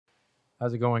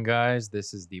How's it going, guys?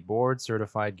 This is the Board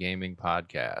Certified Gaming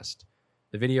Podcast,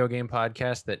 the video game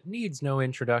podcast that needs no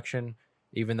introduction,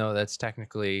 even though that's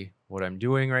technically what I'm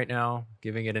doing right now,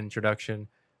 giving it an introduction,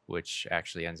 which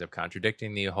actually ends up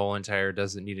contradicting the whole entire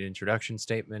doesn't need an introduction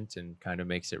statement and kind of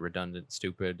makes it redundant,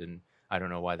 stupid, and I don't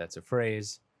know why that's a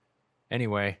phrase.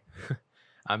 Anyway,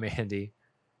 I'm Andy.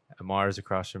 Amar's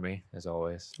across from me, as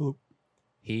always. Hello.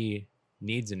 He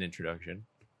needs an introduction.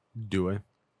 Do I?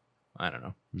 I don't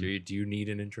know. Do you need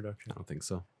an I introduction? don't think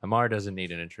so. Amar doesn't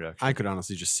need an introduction. I could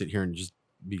honestly just sit here and just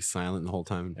be silent the whole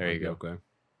time. And There you I'd be go. Okay.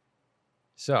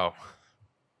 So,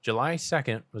 July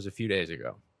 2nd was a few days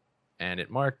ago, and it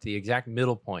marked the exact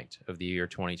middle point of the year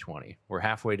 2020. We're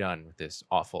halfway done with this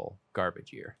awful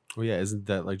garbage year. Well, yeah, isn't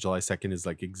that like July 2nd is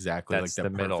like exactly That's like the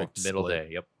that middle perfect middle split.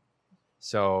 day. Yep.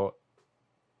 So,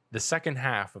 the second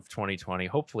half of 2020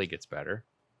 hopefully gets better.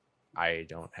 I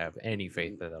don't have any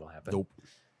faith that that'll happen. Nope.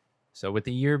 So with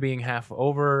the year being half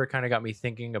over, it kind of got me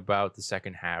thinking about the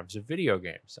second halves of video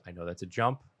games. I know that's a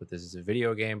jump, but this is a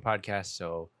video game podcast,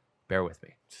 so bear with me.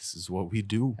 This is what we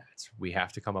do. We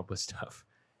have to come up with stuff.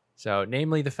 So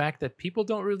namely the fact that people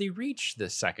don't really reach the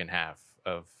second half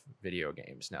of video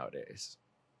games nowadays.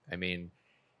 I mean,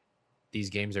 these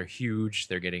games are huge.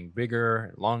 They're getting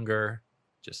bigger, longer,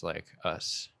 just like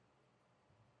us.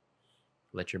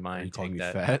 Let your Are you mind calling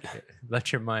take me that. fat?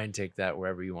 Let your mind take that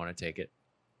wherever you want to take it.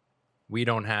 We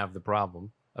don't have the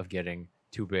problem of getting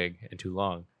too big and too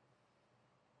long.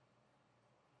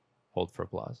 Hold for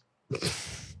applause.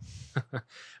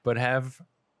 But have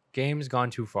games gone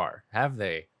too far? Have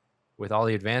they? With all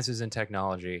the advances in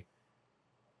technology,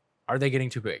 are they getting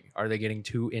too big? Are they getting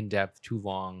too in-depth, too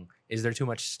long? Is there too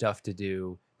much stuff to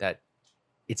do that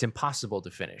it's impossible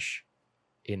to finish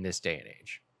in this day and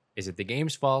age? Is it the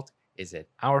game's fault? Is it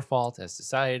our fault as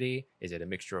society? Is it a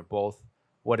mixture of both?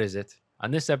 What is it? On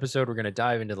this episode, we're going to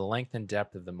dive into the length and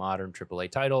depth of the modern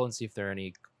AAA title and see if there are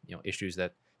any issues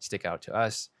that stick out to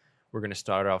us. We're going to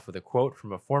start off with a quote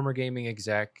from a former gaming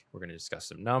exec. We're going to discuss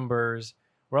some numbers.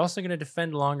 We're also going to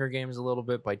defend longer games a little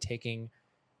bit by talking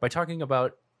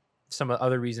about some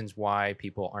other reasons why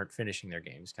people aren't finishing their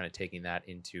games, kind of taking that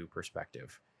into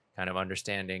perspective, kind of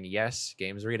understanding, yes,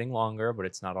 games are getting longer, but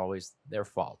it's not always their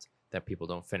fault that people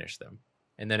don't finish them.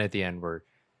 And then at the end, we're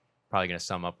probably going to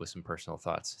sum up with some personal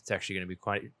thoughts. It's actually going to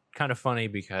be kind of funny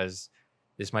because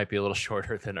this might be a little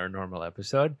shorter than our normal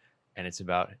episode, and it's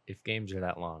about if games are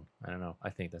that long. I don't know.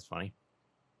 I think that's funny.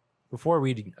 Before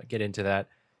we get into that,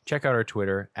 check out our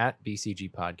Twitter at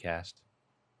BCG Podcast.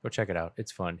 Go check it out.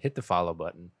 It's fun. Hit the follow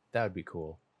button. That would be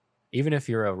cool. Even if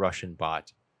you're a Russian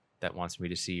bot that wants me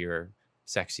to see your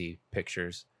sexy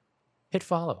pictures, hit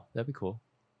follow. That'd be cool.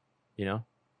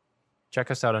 Check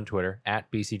us out on Twitter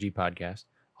at BCG Podcast.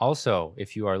 Also,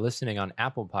 if you are listening on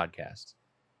Apple Podcasts,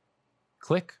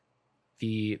 click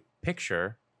the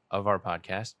picture of our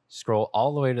podcast, scroll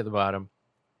all the way to the bottom,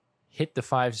 hit the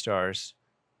 5 stars,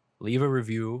 leave a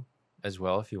review as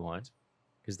well if you want,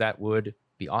 because that would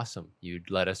be awesome. You'd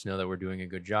let us know that we're doing a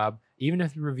good job. Even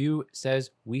if the review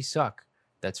says we suck,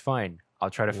 that's fine.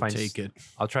 I'll try to Take it.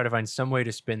 I'll try to find some way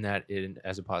to spin that in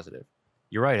as a positive.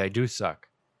 You're right, I do suck.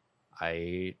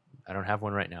 I don't have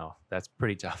one right now. That's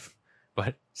pretty tough.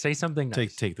 But say something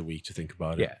nice. Take the week to think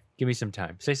about it. Yeah, give me some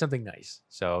time. Say something nice.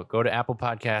 So go to Apple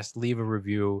Podcasts, leave a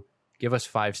review, give us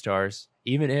 5 stars.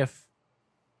 Even if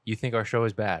you think our show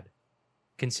is bad,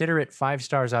 consider it 5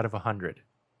 stars out of 100.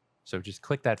 So just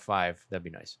click that 5. That'd be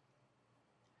nice.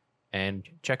 And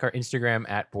check our Instagram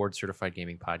at Board Certified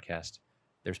Gaming Podcast.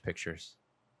 There's pictures.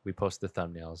 We post the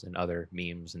thumbnails and other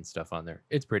memes and stuff on there.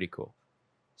 It's pretty cool.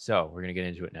 So we're going to get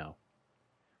into it now.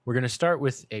 We're going to start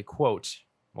with a quote,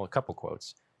 well, a couple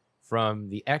quotes, from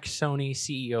the ex-Sony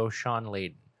CEO, Sean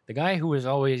Layden, the guy who was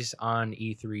always on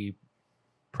E3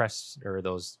 press, or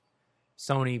those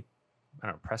Sony,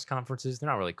 press conferences. They're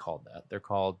not really called that. They're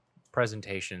called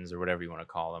presentations or whatever you want to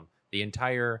call them. The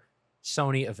entire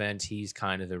Sony event, he's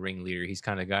kind of the ringleader. He's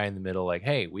kind of the guy in the middle, like,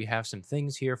 hey, we have some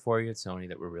things here for you at Sony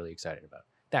that we're really excited about.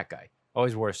 That guy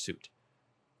always wore a suit.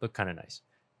 Looked kind of nice.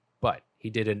 But he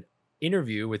did an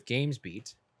interview with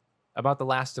GamesBeat about The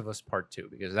Last of Us Part 2,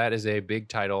 because that is a big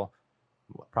title,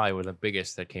 probably one of the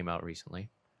biggest that came out recently.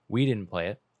 We didn't play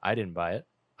it. I didn't buy it.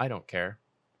 I don't care.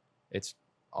 It's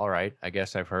all right, I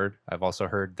guess. I've also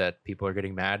heard that people are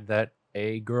getting mad that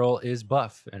a girl is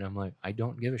buff, and I'm like, I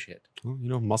don't give a shit.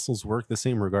 Well, muscles work the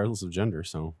same regardless of gender.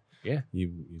 So Yeah.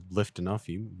 you lift enough,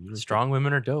 you're Strong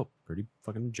women are dope. pretty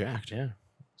fucking jacked. Yeah.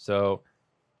 So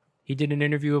he did an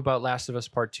interview about Last of Us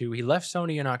Part 2. He left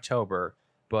Sony in October,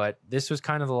 but this was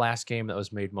kind of the last game that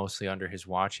was made mostly under his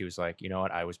watch. He was like, you know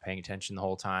what? I was paying attention the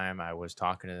whole time. I was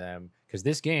talking to them, because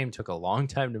this game took a long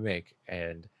time to make,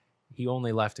 and he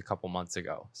only left a couple months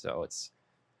ago. So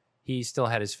he still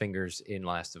had his fingers in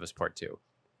Last of Us Part 2.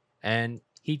 And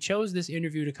he chose this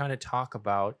interview to kind of talk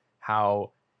about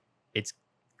how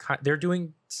they're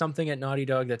doing something at Naughty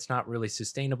Dog that's not really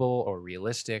sustainable or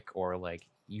realistic, or like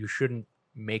you shouldn't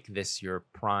make this your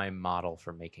prime model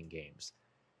for making games.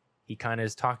 He kind of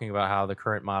is talking about how the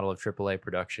current model of AAA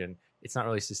production, it's not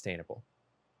really sustainable.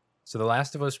 So The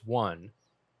Last of Us 1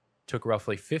 took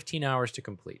roughly 15 hours to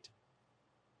complete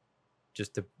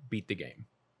just to beat the game.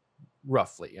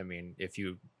 Roughly. I mean, if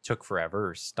you took forever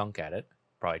or stunk at it,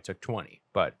 probably took 20.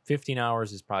 But 15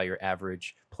 hours is probably your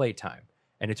average play time.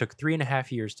 And it took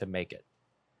 3.5 years to make it.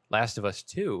 Last of Us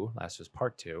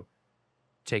Part 2,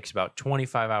 takes about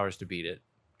 25 hours to beat it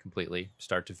completely,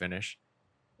 start to finish.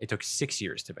 It took 6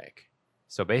 years to make.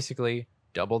 So basically,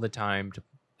 double the time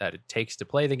that it takes to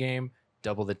play the game,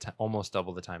 almost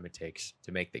double the time it takes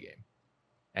to make the game.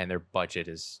 And their budget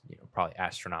is, probably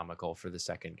astronomical for the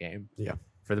second game. Yeah.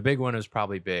 For the big one, it was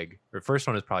probably big. Or first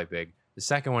one was probably big. The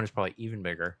second one is probably even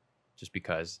bigger, just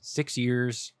because 6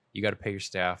 years, you got to pay your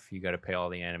staff, you got to pay all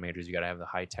the animators, you got to have the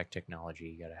high-tech technology,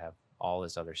 you got to have all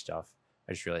this other stuff.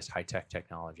 I just realized high-tech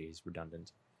technology is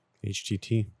redundant.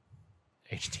 HTT.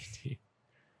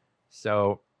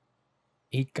 So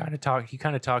he kind of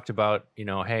talked about,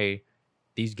 hey,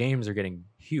 these games are getting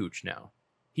huge now.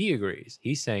 He agrees.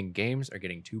 He's saying games are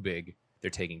getting too big. They're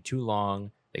taking too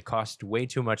long. They cost way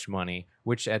too much money,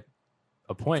 which at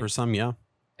a point, For some, yeah.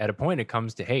 At a point it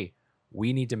comes to, hey,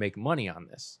 we need to make money on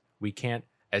this. We can't,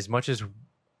 as much as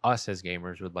us as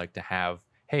gamers would like to have,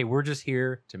 hey, we're just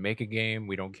here to make a game.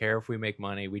 We don't care if we make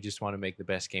money. We just want to make the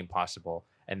best game possible.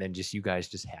 And then you guys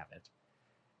just have it.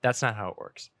 That's not how it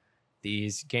works.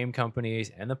 These game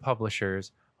companies and the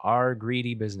publishers are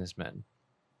greedy businessmen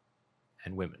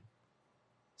and women.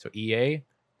 So EA,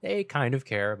 they kind of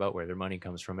care about where their money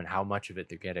comes from and how much of it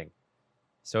they're getting.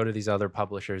 So do these other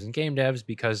publishers and game devs,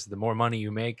 because the more money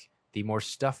you make, the more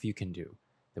stuff you can do,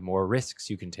 the more risks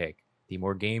you can take, the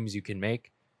more games you can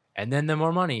make, and then the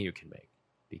more money you can make,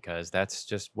 because that's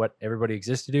just what everybody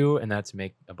exists to do, and that's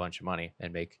make a bunch of money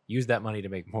and use that money to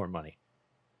make more money.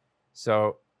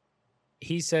 So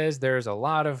he says there's a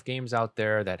lot of games out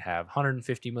there that have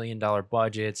 $150 million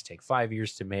budgets, take 5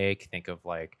 years to make. Think of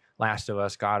like Last of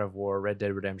Us, God of War, Red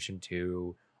Dead Redemption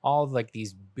 2, all of like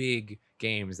these big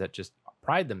games that just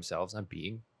pride themselves on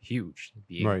being huge,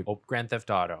 being Grand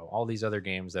Theft Auto, all these other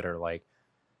games that are like,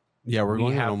 yeah, we're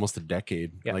going on almost a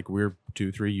decade. Yeah. Like we're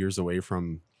 2-3 years away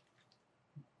from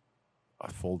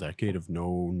a full decade of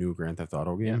no new Grand Theft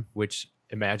Auto game. Yeah. Which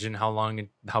imagine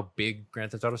how big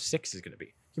Grand Theft Auto 6 is going to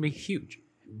be. It's going to be huge.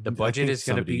 The budget is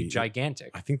going to be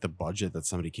gigantic. I think the budget that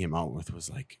somebody came out with was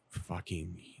like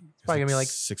fucking, it's probably going to be like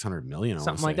 600 million.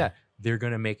 Something like that. They're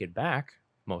going to make it back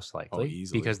most likely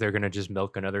because they're going to just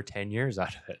milk another 10 years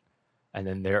out of it. And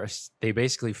then they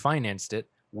basically financed it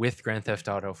with Grand Theft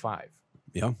Auto 5.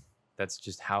 Yeah. That's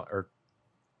just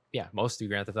mostly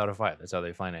Grand Theft Auto 5. That's how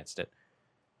they financed it.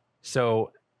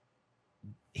 So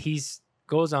he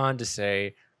goes on to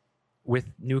say, with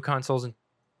new consoles and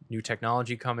new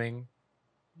technology coming,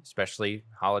 especially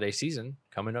holiday season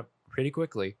coming up pretty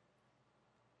quickly,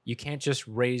 you can't just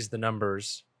raise the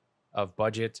numbers of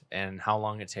budget and how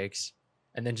long it takes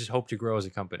and then just hope to grow as a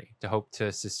company, to hope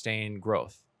to sustain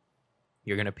growth.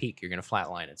 You're going to peak. You're going to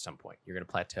flatline at some point. You're going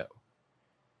to plateau.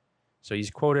 So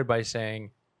he's quoted by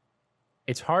saying,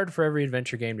 "It's hard for every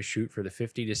adventure game to shoot for the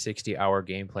 50 to 60 hour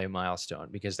gameplay milestone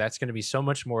because that's going to be so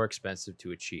much more expensive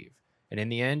to achieve. And in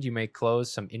the end, you may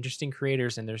close some interesting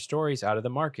creators and their stories out of the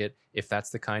market if that's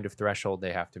the kind of threshold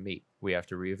they have to meet. We have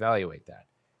to reevaluate that."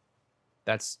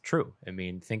 That's true. I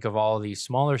mean, think of all these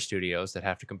smaller studios that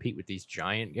have to compete with these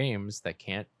giant games that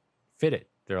can't fit it.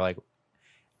 They're like,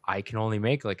 I can only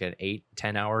make like an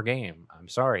 8-10 hour game. I'm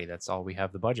sorry, that's all we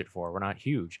have the budget for. We're not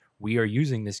huge. We are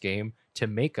using this game to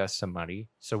make us some money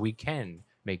so we can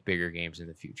make bigger games in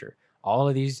the future. All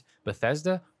of these,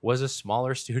 Bethesda was a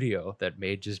smaller studio that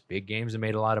made just big games and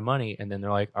made a lot of money. And then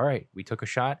they're like, all right, we took a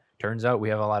shot. Turns out we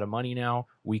have a lot of money now.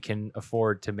 We can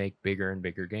afford to make bigger and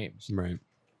bigger games. Right.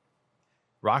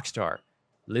 Rockstar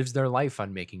lives their life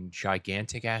on making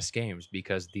gigantic ass games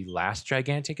because the last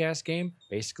gigantic ass game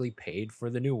basically paid for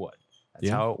the new one.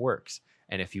 That's how it works.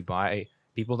 And if you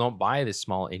people don't buy the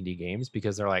small indie games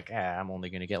because they're like, I'm only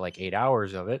going to get like 8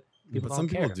 hours of it. People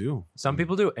do. Some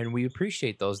people do. And we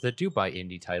appreciate those that do buy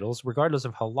indie titles, regardless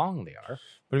of how long they are.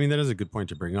 But I mean, that is a good point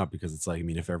to bring up because it's like, I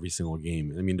mean, if every single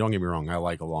game, I mean, don't get me wrong, I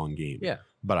like a long game. Yeah.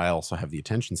 But I also have the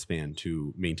attention span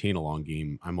to maintain a long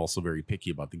game. I'm also very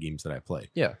picky about the games that I play.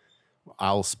 Yeah.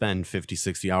 I'll spend 50,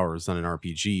 60 hours on an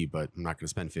RPG, but I'm not going to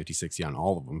spend 50, 60 on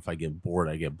all of them. If I get bored,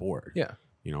 I get bored. Yeah.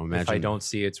 You know, If imagine I don't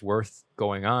see it's worth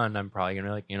going on, I'm probably gonna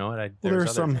be like, you know what? Well, There's there are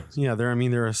other some,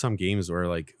 things. there are some games where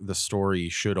like the story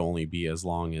should only be as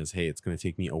long as, hey, it's going to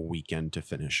take me a weekend to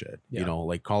finish it. Yeah. You know,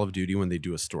 like Call of Duty, when they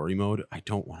do a story mode, I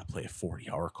don't want to play a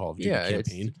 40-hour Call of Duty Yeah, it's-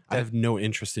 campaign. I have no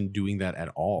interest in doing that at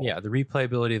all. Yeah, the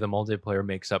replayability of the multiplayer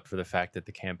makes up for the fact that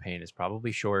the campaign is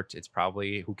probably short. It's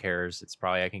probably, who cares? It's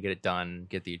probably, I can get it done,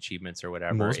 get the achievements or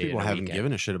whatever. Most people in a haven't weekend.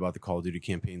 given a shit about the Call of Duty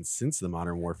campaign since the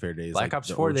Modern Warfare days. Black like Ops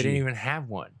the 4, they OG. didn't even have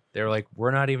one. They were like,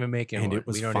 we're not even making and one. it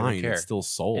was we don't fine. even care. It still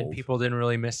sold. And people didn't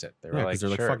really miss it. They were Yeah, like, because they're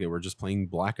like, sure. fuck it, we're just playing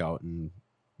Blackout and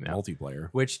Yeah. multiplayer.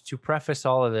 Which, to preface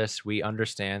all of this, we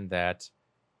understand that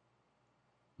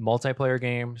multiplayer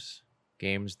games,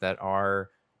 games that are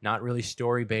not really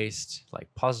story based, like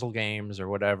puzzle games or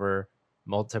whatever,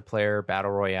 multiplayer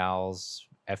battle royales,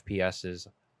 FPSs,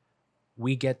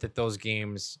 we get that those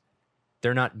games,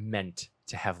 they're not meant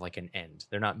to have like an end.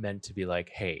 They're not meant to be like,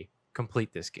 hey,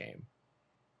 complete this game.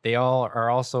 They all are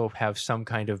also have some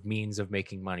kind of means of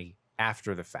making money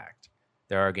after the fact.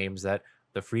 There are games that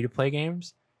the free to play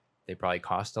games, they probably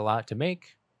cost a lot to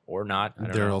make or not. I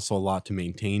don't They're know. also a lot to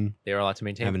maintain. They're a lot to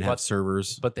maintain, Having to have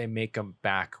servers, but they make them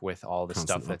back with all the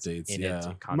constant stuff that's updates, in yeah, it.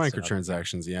 And constant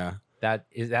microtransactions, yeah.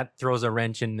 that throws a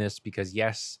wrench in this because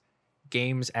yes,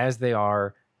 games as they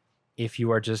are, if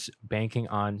you are just banking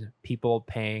on people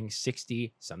paying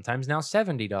 $60, sometimes now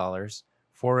 $70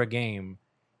 for a game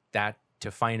that to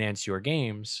finance your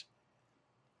games,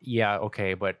 yeah,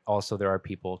 okay, but also there are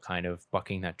people kind of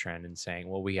bucking that trend and saying,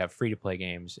 well, we have free to play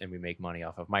games and we make money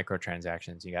off of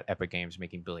microtransactions. You got Epic Games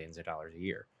making billions of dollars a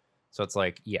year. So it's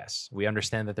like, yes, we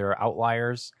understand that there are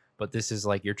outliers, but this is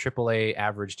like your AAA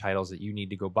average titles that you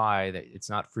need to go buy, that it's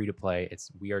not free to play.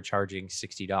 We are charging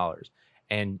 $60.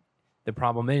 And the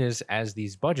problem is, as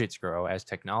these budgets grow, as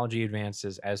technology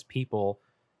advances, as people's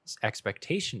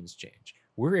expectations change,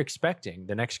 we're expecting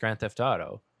the next Grand Theft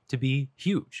Auto to be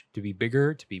huge, to be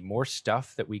bigger, to be more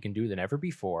stuff that we can do than ever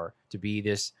before, to be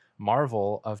this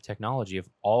marvel of technology, of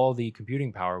all the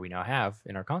computing power we now have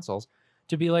in our consoles,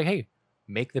 to be like, hey,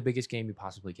 make the biggest game you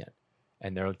possibly can.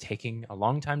 And they're taking a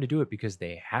long time to do it because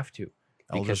they have to.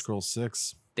 Elder Scrolls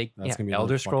 6. That's gonna be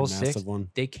Elder another fucking Scrolls massive 6, one.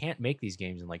 they can't make these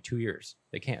games in like 2 years.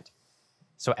 They can't.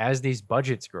 So as these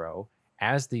budgets grow,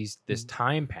 as this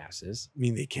time passes, I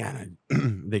mean, they can.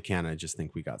 They can. I just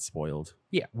think we got spoiled.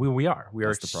 yeah, we are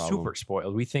That's the problem. super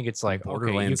spoiled. We think it's like, okay, you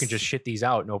Borderlands- can just shit these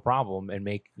out, no problem, and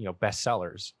make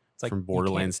bestsellers. It's like From you can't.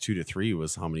 Borderlands 2 to 3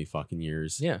 was how many fucking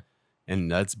years? Yeah, And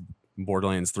that's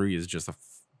Borderlands 3 is just a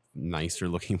nicer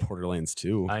looking Borderlands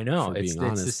 2. I know. for It's being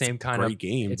honest. the same kind Great of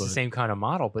game. It's but the same kind of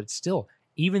model, but still,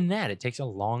 even that, it takes a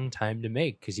long time to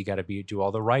make because you got to do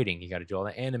all the writing, you got to do all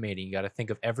the animating, you got to think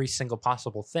of every single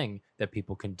possible thing that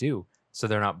people can do, so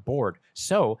they're not bored.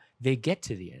 So they get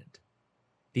to the end.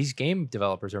 These game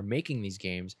developers are making these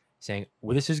games saying,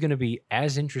 well, this is going to be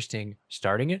as interesting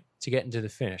starting it to get into the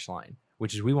finish line,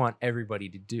 which is we want everybody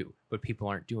to do, but people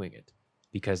aren't doing it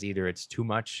because either it's too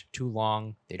much, too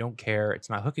long, they don't care, it's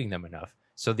not hooking them enough.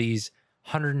 So these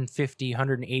 $150,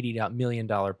 $180 million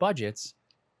budgets,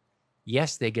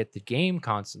 yes, they get the game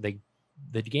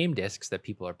the game discs that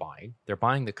people are buying. They're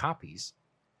buying the copies,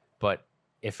 but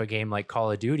if a game like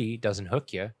Call of Duty doesn't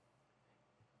hook you,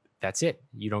 that's it.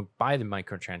 You don't buy the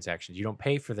microtransactions. You don't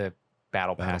pay for the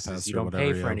battle passes. pass You or don't pay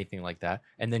whatever, for yeah. anything like that.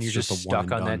 And then It's you're just just a one stuck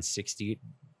and on done. that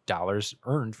 $60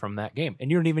 earned from that game.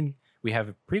 And you don't even, we have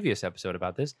a previous episode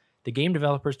about this. The game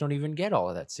developers don't even get all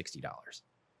of that $60.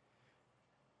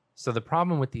 So the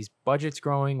problem with these budgets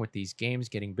growing, with these games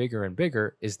getting bigger and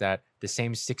bigger, is that the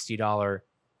same $60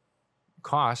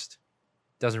 cost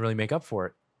doesn't really make up for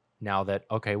it. Now that,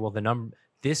 okay, well,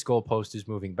 this goalpost is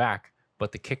moving back,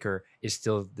 but the kicker is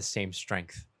still the same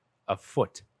strength of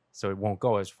foot, so it won't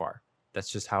go as far. That's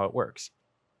just how it works.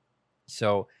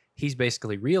 So he's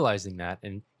basically realizing that,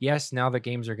 and yes, now the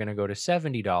games are going to go to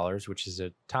 $70, which is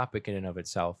a topic in and of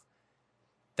itself.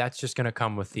 That's just going to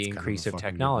come with the It's kind of increase a of fucking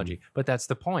technology. given. But that's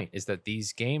the point, is that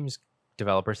these games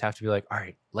developers have to be like, all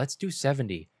right, let's do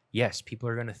 70. Yes, people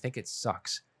are going to think it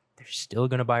sucks. They're still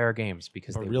going to buy our games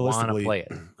because But they want to realistically- play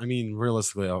it. I mean,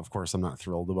 realistically, of course, I'm not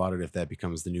thrilled about it if that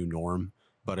becomes the new norm.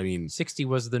 But I mean, 60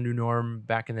 was the new norm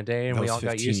back in the day, and that we was all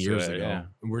got 15 used to years it. ago. Yeah.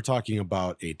 And we're talking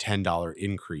about a $10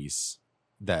 increase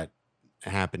that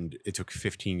happened. It took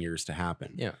 15 years to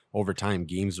happen. Yeah. Over time,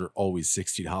 games were always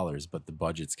 $60, but the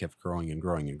budgets kept growing and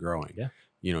growing and growing. Yeah.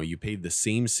 You know, you paid the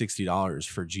same $60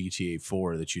 for GTA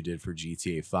 4 that you did for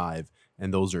GTA 5,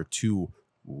 and those are two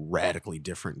radically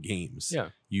different games. Yeah.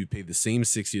 You paid the same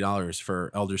 $60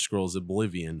 for Elder Scrolls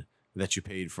Oblivion that you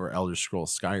paid for Elder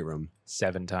Scrolls Skyrim.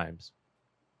 7 times.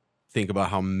 Think about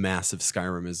how massive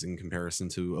Skyrim is in comparison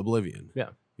to Oblivion. Yeah.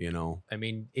 You know, I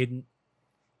mean,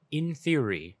 in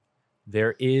theory,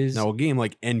 there is now a game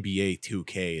like NBA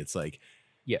 2K, it's like,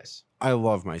 yes. I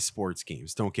love my sports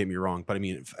games. Don't get me wrong, but I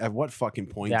mean, at what fucking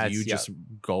point do you just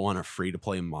go on a free to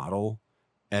play model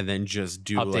and then just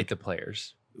do update like the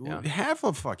players? Yeah. Have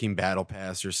a fucking battle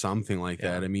pass or something like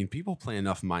that. I mean, people play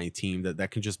enough My Team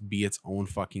that can just be its own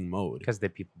fucking mode. Because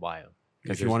people buy them.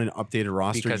 If you want an updated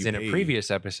roster, because in a previous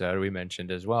episode we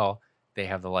mentioned as well, they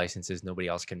have the licenses, nobody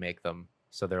else can make them,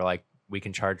 so they're like, we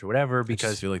can charge whatever,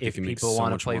 because feel like if people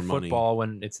want to play football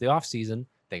when it's the off season,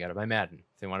 they got to buy Madden.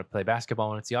 If they want to play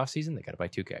basketball when it's the off season, they got to buy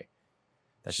 2K.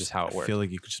 That's just how it works. I feel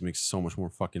like you could just make so much more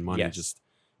fucking money. Yes. Just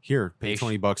here, pay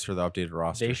 $20 for the updated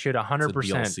roster. They should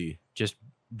 100% just.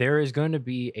 There is going to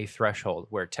be a threshold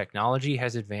where technology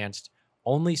has advanced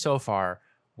only so far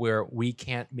where we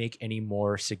can't make any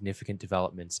more significant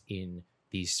developments in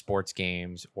these sports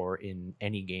games or in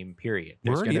any game, period.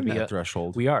 We're already in that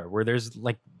threshold. We are, where there's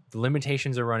like the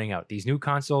limitations are running out. These new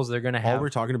consoles, they're going to have... All we're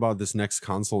talking about this next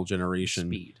console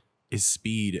generation is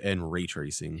speed and ray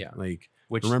tracing. Yeah. Like,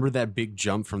 remember that big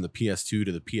jump from the PS2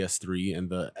 to the PS3 and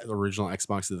the original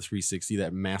Xbox to the 360,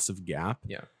 that massive gap?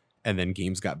 Yeah. And then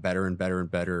games got better and better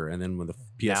and better. And then when the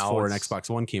PS4 and Xbox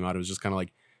One came out, it was just kind of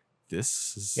like,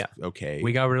 this is okay.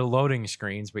 We got rid of loading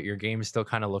screens, but your games still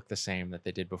kind of look the same that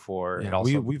they did before. Yeah,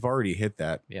 we've already hit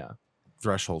that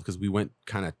threshold because we went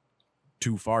kind of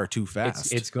too far too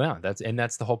fast. It's going.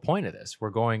 That's the whole point of this. We're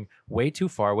going way too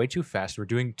far, way too fast. We're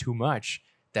doing too much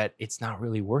that it's not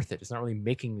really worth it. It's not really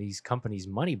making these companies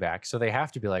money back. So they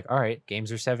have to be like, all right,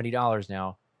 games are $70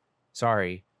 now.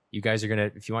 Sorry. You guys are going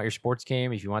to, if you want your sports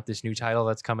game, if you want this new title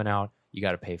that's coming out, you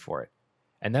got to pay for it.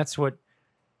 And that's what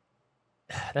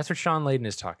Sean Layden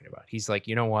is talking about. He's like,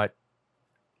 you know what?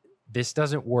 This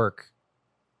doesn't work.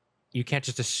 You can't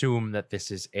just assume that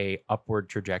this is a upward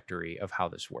trajectory of how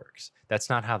this works. That's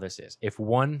not how this is. If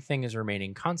one thing is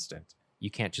remaining constant,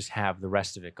 you can't just have the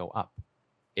rest of it go up.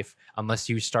 Unless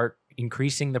you start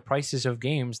increasing the prices of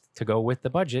games to go with the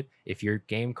budget, if your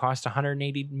game costs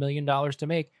 $180 million to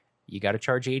make, you got to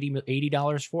charge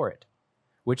 $80 for it,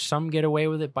 which some get away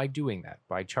with it by doing that,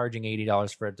 by charging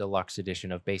 $80 for a deluxe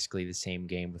edition of basically the same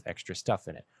game with extra stuff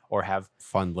in it, or have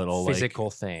fun little physical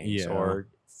things or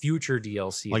future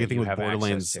DLC. Like I think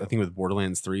with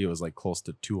Borderlands 3, it was like close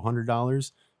to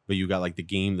 $200, but you got like the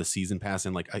game, the season pass,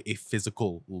 and like a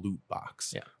physical loot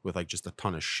box with like just a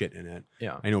ton of shit in it.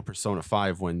 Yeah, I know Persona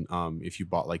 5, when if you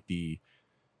bought like the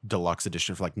deluxe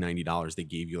edition for like $90, they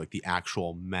gave you like the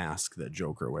actual mask that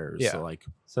Joker wears.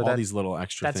 So all these little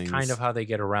extra things. That's kind of how they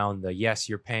get around the, yes,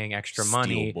 you're paying extra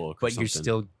money, but you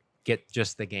still get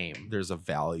just the game. There's a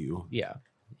value. Yeah.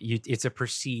 It's a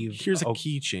perceived. Here's a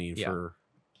keychain for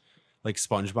like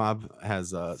SpongeBob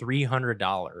has a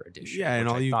 $300 edition. Yeah, and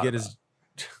all you get is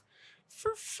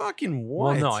for fucking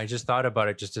what? Well, no, I just thought about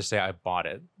it just to say I bought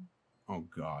it. Oh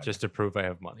God. Just to prove I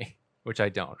have money. Which I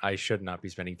don't. I should not be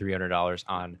spending $300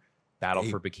 on Battle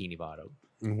for Bikini Bottom.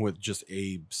 With just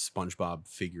a SpongeBob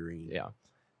figurine. Yeah.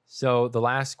 So the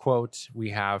last quote we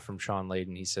have from Sean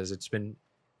Layden, he says,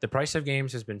 the price of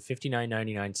games has been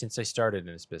 $59.99 since I started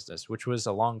in this business, which was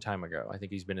a long time ago. I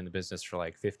think he's been in the business for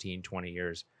like 15, 20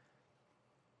 years.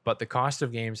 But the cost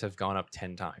of games have gone up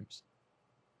 10 times.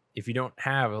 If you don't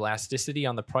have elasticity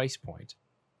on the price point,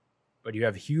 but you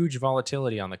have huge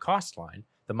volatility on the cost line,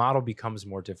 the model becomes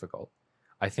more difficult.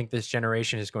 I think this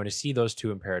generation is going to see those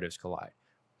two imperatives collide.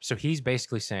 So he's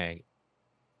basically saying,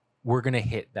 we're going to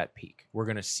hit that peak. We're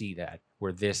going to see that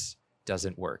where this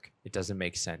doesn't work. It doesn't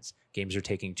make sense. Games are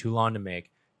taking too long to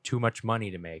make, too much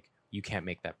money to make. You can't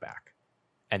make that back.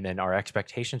 And then our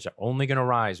expectations are only going to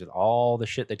rise with all the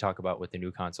shit they talk about with the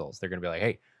new consoles. They're going to be like,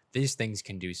 hey, these things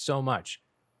can do so much.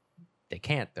 They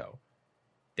can't, though.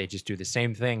 They just do the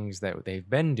same things that they've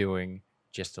been doing,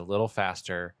 just a little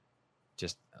faster,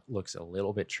 just looks a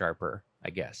little bit sharper, I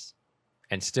guess.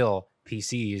 And still,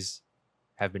 PCs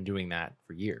have been doing that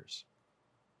for years.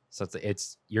 So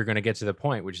you're going to get to the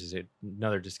point, which is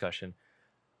another discussion,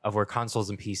 of where consoles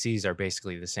and PCs are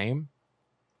basically the same,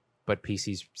 but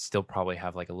PCs still probably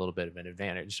have like a little bit of an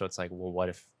advantage. So it's like, well, what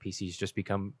if PCs just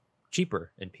become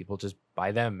cheaper and people just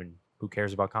buy them, and who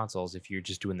cares about consoles if you're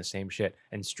just doing the same shit?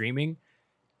 And streaming,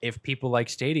 if people like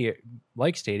Stadia,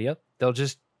 they'll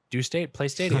just play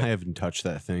Stadia. I haven't touched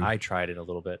that thing. I tried it a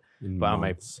little bit,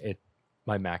 but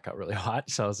my Mac got really hot,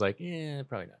 so I was like,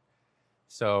 probably not.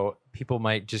 So people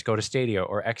might just go to Stadia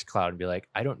or xCloud and be like,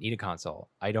 I don't need a console.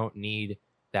 I don't need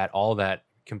all that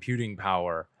computing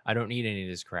power. I don't need any of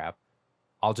this crap.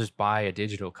 I'll just buy a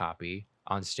digital copy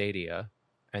on Stadia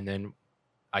and then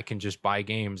I can just buy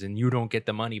games and you don't get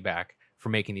the money back for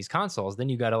making these consoles, then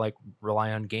you got to like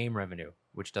rely on game revenue,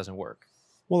 which doesn't work.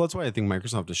 Well, that's why I think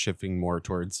Microsoft is shifting more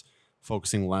towards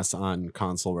focusing less on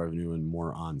console revenue and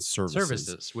more on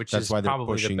services. Which that's is why they're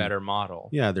probably pushing, the better model.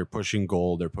 Yeah, they're pushing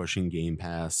Gold, they're pushing Game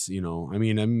Pass. You know, I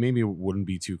mean, maybe it wouldn't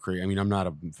be too crazy. I mean, I'm not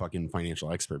a fucking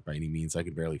financial expert by any means. I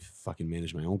could barely fucking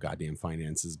manage my own goddamn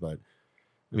finances, but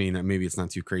I mean, maybe it's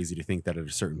not too crazy to think that at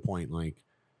a certain point, like,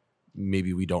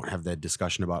 maybe we don't have that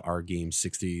discussion about our game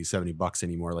 $60-$70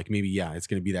 anymore. Like, maybe, yeah, it's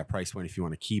going to be that price point if you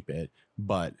want to keep it,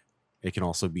 but it can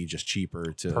also be just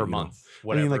cheaper to per month,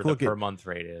 whatever the per month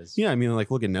rate is. Yeah, I mean,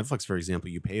 like, look at Netflix, for example.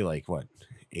 You pay like what,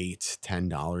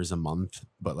 $8-$10 a month,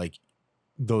 but like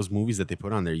those movies that they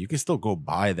put on there, you can still go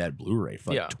buy that Blu-ray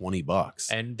for like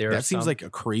 $20. And that seems like a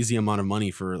crazy amount of money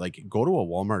for, like, go to a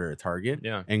Walmart or a Target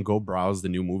and go browse the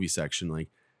new movie section. Like,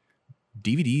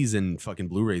 DVDs and fucking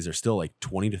Blu-rays are still like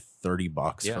 $20 to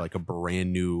 $30 for like a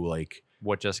brand new, like,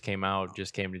 what just came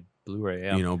to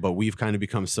Blu-ray, you know. But we've kind of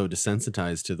become so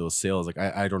desensitized to those sales. Like,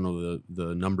 I don't know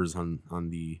the numbers on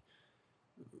the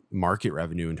market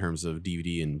revenue in terms of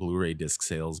DVD and Blu-ray disc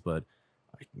sales, but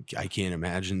I can't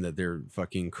imagine that they're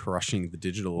fucking crushing the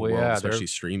digital world, especially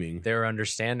streaming. They're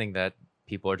understanding that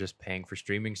people are just paying for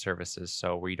streaming services,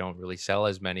 so we don't really sell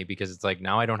as many, because it's like,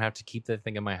 now I don't have to keep that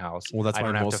thing in my house. Well, that's why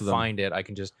I don't most have to of them find it. I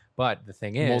can just. But the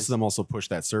thing is, most of them also push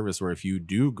that service where if you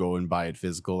do go and buy it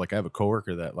physical, like I have a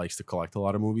coworker that likes to collect a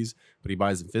lot of movies, but he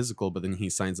buys it physical, but then he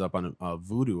signs up on a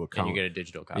Vudu account, and you get a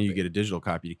digital copy. And you get a digital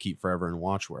copy to keep forever and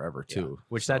watch wherever too.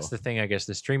 Which that's the thing, I guess,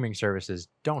 the streaming services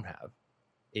don't have,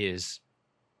 is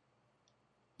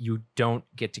you don't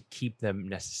get to keep them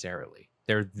necessarily.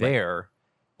 They're there,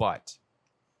 but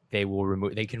they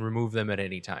can remove them at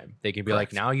any time. They can be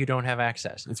like, now you don't have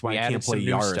access. That's why I can't play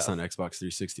Yaris on Xbox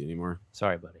 360 anymore.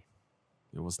 Sorry, buddy.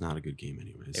 It was not a good game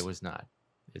anyways. It was not.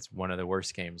 It's one of the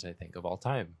worst games, I think, of all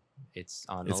time. It's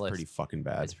on the list. It's pretty fucking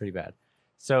bad. It's pretty bad.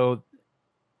 So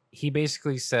he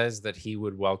basically says that he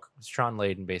would welcome, Sean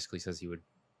Layden basically says he would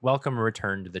welcome a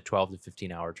return to the 12 to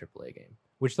 15 hour AAA game,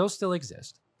 which those still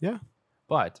exist. Yeah.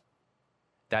 But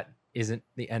that isn't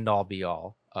the end all be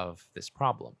all of this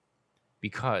problem.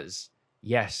 Because,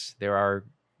 yes, there are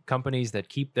companies that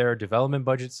keep their development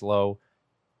budgets low,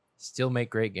 still make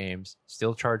great games,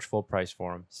 still charge full price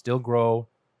for them, still grow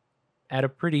at a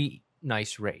pretty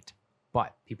nice rate.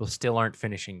 But people still aren't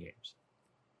finishing games.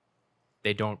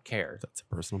 They don't care. That's a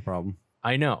personal problem.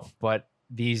 I know, but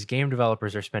these game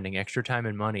developers are spending extra time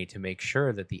and money to make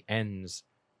sure that the ends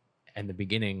and the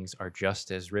beginnings are just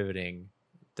as riveting.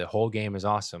 The whole game is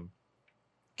awesome.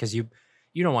 Because you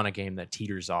don't want a game that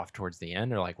teeters off towards the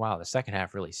end. Or like, wow, the second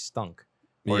half really stunk.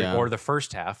 Or the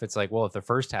first half. It's like, well, if the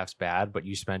first half's bad, but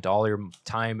you spent all your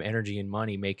time, energy, and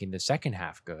money making the second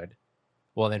half good,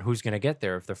 well, then who's going to get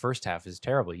there if the first half is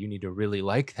terrible? You need to really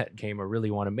like that game or really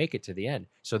want to make it to the end.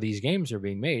 So these games are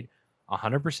being made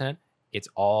 100%. It's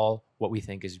all what we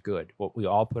think is good. What we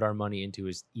all put our money into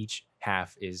is each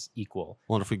half is equal.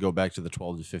 Well, and if we go back to the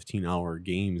 12 to 15 hour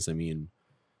games, I mean,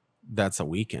 that's a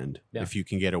weekend. If you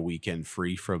can get a weekend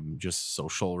free from just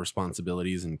social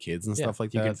responsibilities and kids and stuff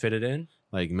like that, you can fit it in.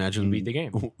 Like, imagine you beat the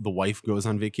game. The wife goes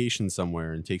on vacation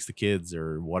somewhere and takes the kids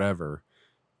or whatever.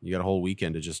 You got a whole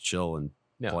weekend to just chill and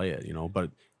play it, you know. But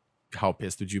how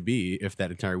pissed would you be if that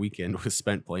entire weekend was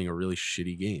spent playing a really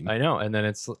shitty game? I know. And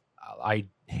then I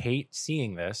hate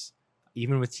seeing this,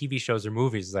 even with TV shows or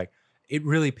movies. Like, it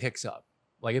really picks up.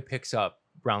 Like, it picks up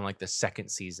around like the second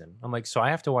season. I'm like, so I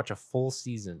have to watch a full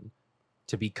season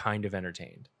to be kind of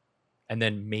entertained, and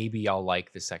then maybe I'll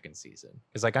like the second season,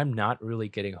 because like I'm not really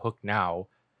getting hooked now.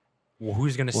 Well,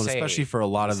 who's gonna say? Especially for a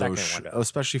lot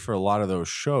of those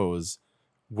shows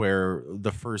where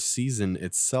the first season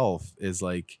itself is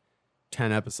like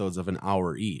 10 episodes of an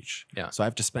hour each. Yeah. So I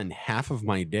have to spend half of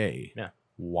my day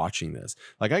watching this.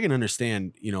 Like, I can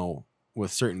understand, you know,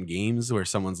 with certain games where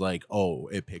someone's like, oh,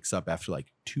 it picks up after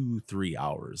like 2-3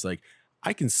 hours. Like,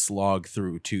 I can slog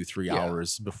through 2-3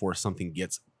 hours before something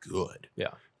gets good.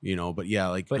 Yeah. You know, but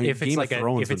if it's like a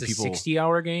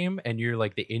 60-hour game and you're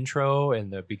like the intro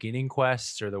and the beginning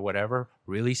quests or the whatever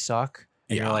really suck,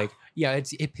 and you're like,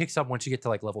 it picks up once you get to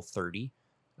like level 30.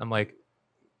 I'm like,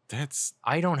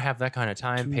 I don't have that kind of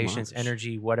time, patience,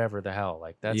 energy, whatever the hell.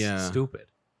 Like, that's stupid.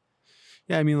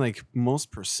 Yeah, I mean, like,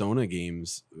 most Persona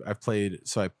games I've played,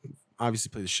 so I obviously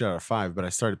played the shit out of 5, but I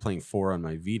started playing 4 on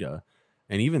my Vita.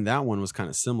 And even that one was kind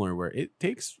of similar, where it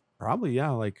takes probably,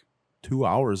 like 2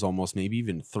 hours almost, maybe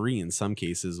even 3 in some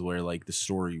cases, where like the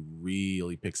story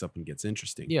really picks up and gets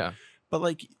interesting. Yeah. But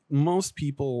like most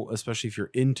people, especially if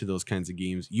you're into those kinds of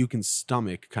games, you can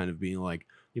stomach kind of being like,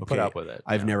 you put up with it.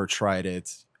 I've never tried it.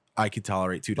 I could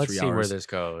tolerate 2 to Let's 3 see where hours. this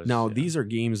goes. Now, Yeah. these are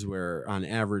games where on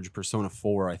average Persona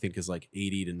 4 I think is like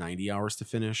 80 to 90 hours to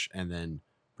finish, and then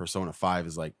Persona 5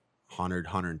 is like 100,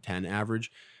 110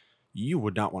 average. You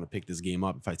would not want to pick this game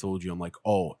up if I told you I'm like,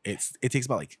 oh, it takes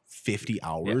about like 50 Yeah,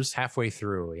 hours. halfway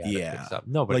through, yeah, Yeah. it picks up.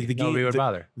 Nobody, Like the nobody game- would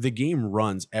bother. The game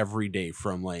runs every day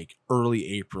from like early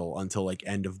April until like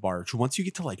end of March. Once you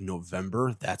get to like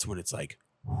November, that's when it's like,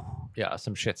 Yeah,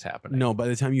 some shit's happening. no, by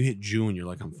the time you hit June, you're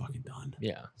like, I'm fucking done.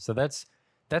 Yeah, so that's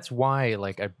why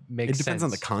like it makes It depends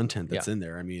on the sense. content that's in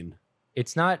there. I mean,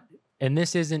 It's not, and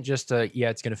this isn't just a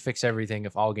it's going to fix everything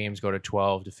if all games go to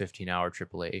 12 to 15 hour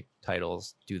AAA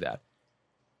titles. Do that.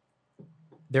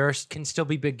 Can still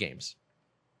be big games,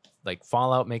 like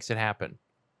Fallout makes it happen.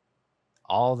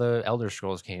 All the Elder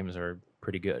Scrolls games are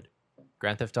pretty good.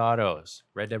 Grand Theft Autos,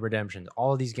 Red Dead Redemption,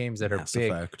 all of these games that are Mass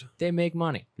big, Effect. they make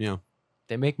money. Yeah.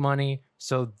 They make money,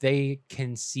 so they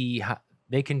can see how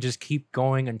they can just keep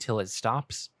going until it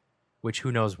stops, which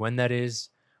who knows when that is.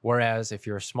 Whereas if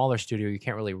you're a smaller studio, you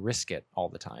can't really risk it all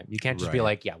the time. You can't just be Right.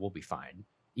 like, yeah, we'll be fine,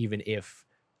 even if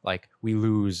like we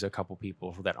lose a couple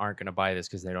people that aren't going to buy this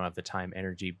because they don't have the time,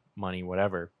 energy, money,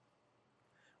 whatever.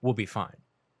 We'll be fine.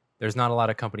 There's not a lot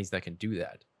of companies that can do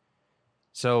that.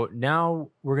 So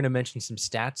now we're going to mention some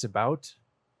stats about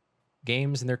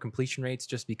games and their completion rates,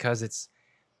 just because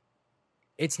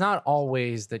it's not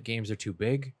always that games are too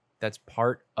big. That's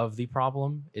part of the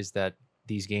problem, is that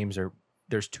these games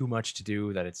there's too much to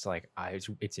do, that it's like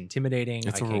it's intimidating. It's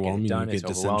I can't get overwhelming. it done. You It's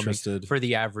get overwhelming disinterested. for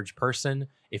the average person.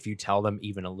 If you tell them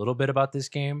even a little bit about this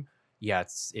game, yeah,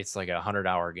 it's like a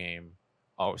 100-hour game.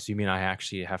 Oh, so you mean I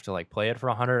actually have to like play it for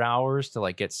 100 hours to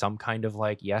like get some kind of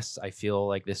like, yes, I feel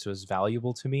like this was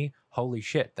valuable to me. Holy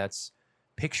shit, that's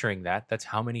picturing that. That's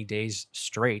how many days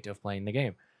straight of playing the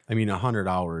game. I mean, 100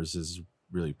 hours is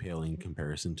really pale in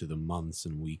comparison to the months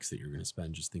and weeks that you're going to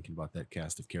spend just thinking about that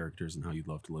cast of characters and how you'd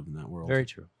love to live in that world. Very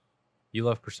true. You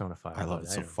love Persona 5. I love it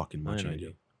so know. fucking I much. know I you do.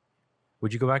 do.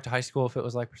 Would you go back to high school if it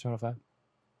was like Persona 5?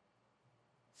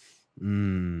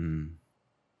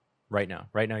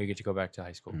 Right now you get to go back to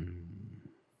high school.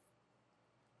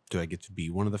 Do I get to be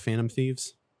one of the Phantom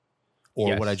Thieves?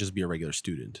 Or would I Yes. just be a regular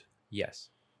student? Yes.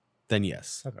 Then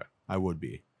yes, Okay. I would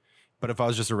be. But if I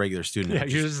was just a regular student, Yeah,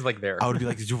 I'd you're just- just like there. I would be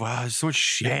like, wow, there's so much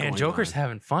shit. Man, going Joker's on.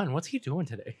 having fun. What's he doing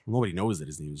today? Nobody knows that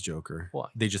his name is Joker. What?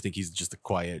 They just think he's just a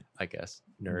quiet I guess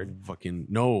nerd. fucking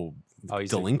no Oh,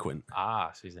 he's a- delinquent.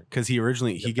 So he's in. Because he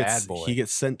originally He's a he gets bad boy. he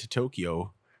gets sent to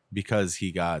Tokyo because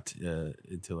he got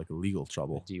into like a legal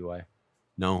trouble. DUI.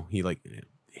 No, he like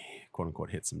quote unquote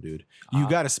hit some dude. You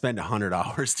got to spend 100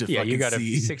 hours to Yeah, fucking you got to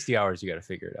see. 60 hours. You got to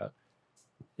figure it out.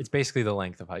 It's basically the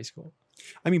length of high school.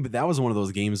 I mean, but that was one of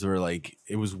those games where like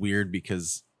it was weird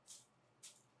because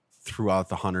throughout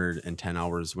the 110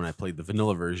 hours when I played the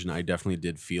vanilla version, I definitely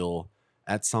did feel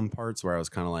at some parts where I was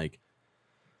kind of like,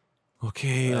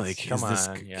 okay, Let's- like come is this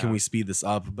on, yeah. can we speed this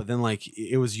up? But then like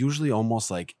it was usually almost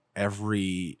like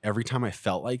every time I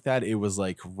felt like that, it was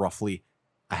like roughly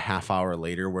a half hour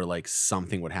later where like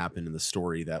something would happen in the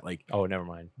story that like Oh, never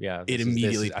mind. Yeah, It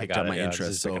immediately I picked got up it. my Yeah, this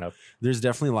interest, is picking so- up. there's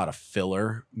definitely a lot of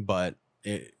filler, but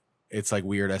it's like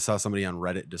weird. I saw somebody on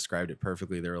Reddit described it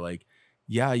perfectly. They were like,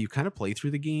 yeah, you kind of play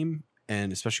through the game,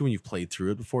 and especially when you've played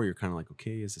through it before, you're kind of like,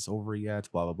 okay, is this over yet?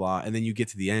 Blah blah blah. And then you get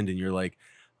to the end and you're like,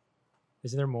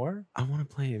 Is there more? I want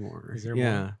to play more. Is there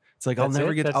yeah. more? It's like That's I'll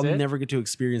it? That's I'll it? never get to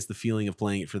experience the feeling of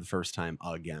playing it for the first time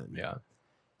again. Yeah.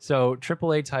 So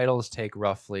AAA titles take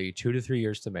roughly 2 to 3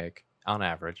 years to make on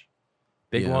average.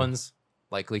 Big Yeah. ones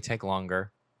likely take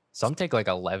longer. Some take like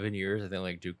 11 years. I think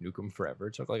like Duke Nukem Forever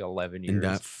took like 11 years. And that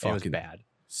and it was fucking bad.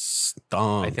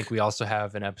 Stunk. I think we also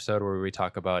have an episode where we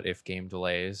talk about if game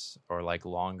delays or like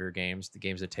longer games, the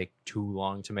games that take too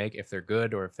long to make, if they're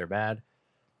good or if they're bad.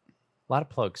 A lot of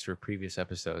plugs for previous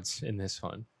episodes in this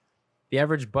one. The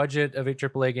average budget of a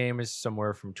AAA game is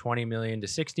somewhere from 20 million to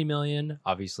 60 million.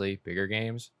 Obviously, bigger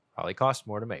games probably cost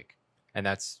more to make. And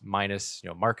that's minus,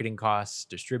 marketing costs,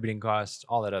 distributing costs,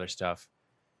 all that other stuff.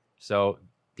 So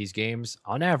these games,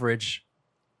 on average,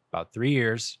 about 3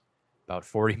 years, about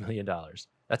 $40 million.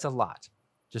 That's a lot.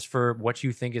 Just for what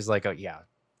you think is like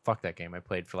fuck that game. I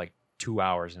played for like 2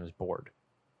 hours and was bored.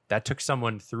 That took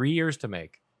someone 3 years to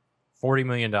make, $40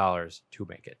 million to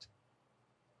make it.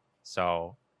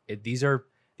 So these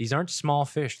aren't small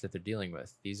fish that they're dealing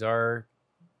with. These are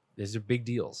big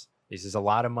deals. This is a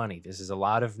lot of money. This is a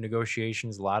lot of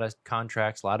negotiations, a lot of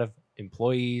contracts, a lot of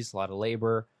employees, a lot of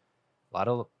labor,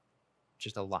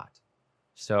 just a lot.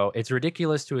 So it's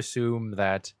ridiculous to assume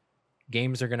that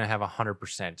games are going to have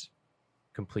 100%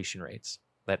 completion rates,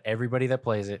 that everybody that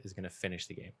plays it is going to finish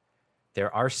the game.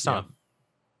 There are some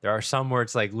where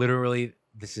it's like literally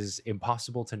this is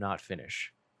impossible to not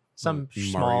finish. Like Mario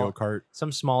Small Kart.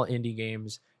 some small indie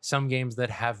games, some games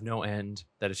that have no end,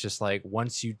 that it's just like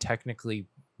once you technically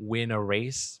win a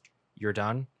race, you're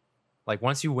done. Like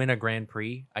once you win a Grand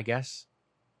Prix, I guess,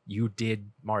 you did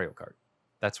Mario Kart.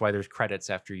 That's why there's credits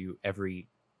after you every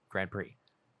Grand Prix,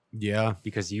 Yeah.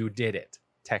 because you did it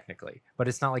technically, but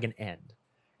it's not like an end.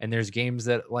 And there's games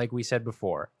that, like we said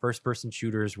before, first person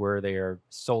shooters where they are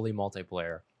solely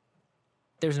multiplayer.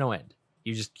 There's no end.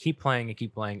 You just keep playing and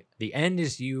keep playing. The end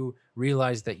is you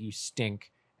realize that you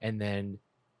stink and then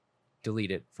delete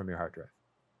it from your hard drive.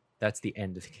 That's the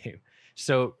end of the game.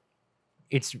 So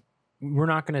we're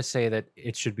not going to say that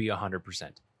it should be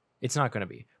 100%. It's not going to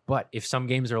be. But if some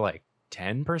games are like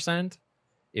 10%,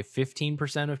 if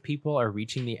 15% of people are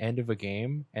reaching the end of a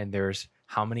game, and there's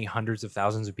how many hundreds of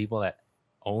thousands of people that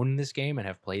own this game and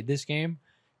have played this game,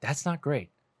 that's not great.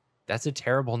 That's a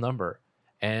terrible number.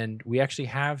 And we actually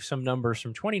have some numbers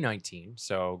from 2019.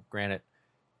 So granted,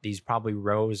 these probably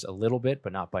rose a little bit,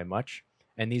 but not by much.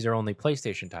 And these are only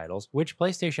PlayStation titles, which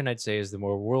PlayStation I'd say is the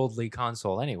more worldly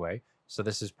console anyway. So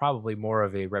this is probably more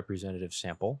of a representative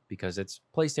sample because it's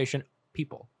PlayStation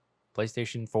people,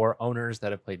 PlayStation 4 owners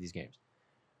that have played these games.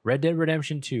 Red Dead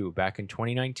Redemption 2 back in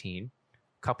 2019,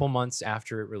 a couple months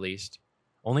after it released,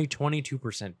 only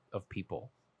 22% of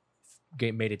people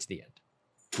made it to the end,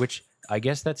 which I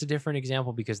guess that's a different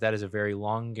example because that is a very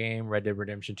long game. Red Dead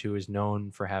Redemption 2 is known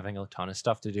for having a ton of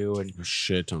stuff to do, and A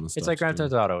shit ton of stuff. it's like Grand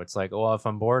Theft Auto. It's like, oh, if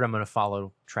I'm bored, I'm going to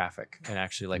follow traffic and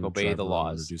actually like obey the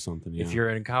laws. Do something. If you're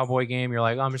in a cowboy game, you're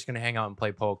like, oh, I'm just going to hang out and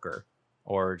play poker,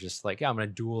 or just like, yeah, I'm going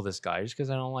to duel this guy just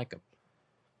because I don't like him.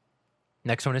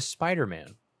 Next one is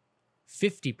Spider-Man.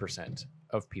 50%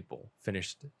 of people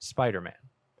finished Spider-Man.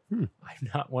 I'm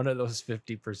not one of those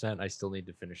 50%. I still need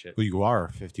to finish it. Well, you are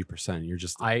 50%. You're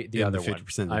just the other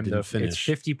 50% one. I'm didn't finish.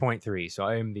 It's 50.3, so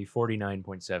I am the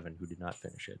 49.7 who did not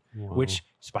finish it. Wow. Which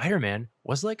Spider-Man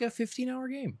was like a 15-hour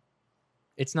game.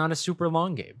 It's not a super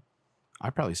long game. I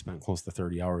probably spent close to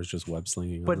 30 hours just web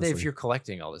slinging. But honestly. if you're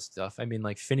collecting all this stuff, I mean,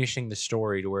 like finishing the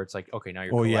story to where it's like, okay, now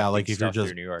you're. Oh yeah, collecting like if you're stuff through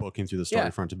just New York. booking through the story Yeah.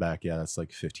 front to back, yeah, that's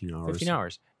like 15 hours. 15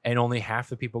 hours, and only half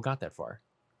the people got that far.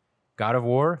 God of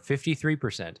War,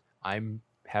 53%.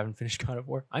 Haven't finished God of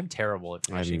War. I'm terrible at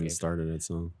I haven't finishing even games. started it,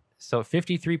 so So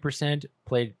 53%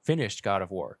 finished God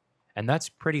of War, and that's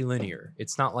pretty linear.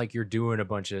 It's not like you're doing a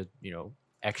bunch of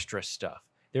extra stuff.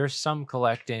 There's some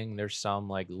collecting, there's some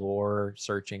like lore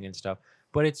searching and stuff,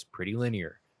 but it's pretty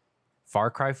linear. Far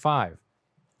Cry 5.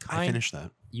 I finished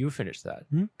that. You finished that.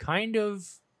 Hmm? Kind of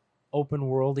open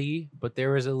worldy, but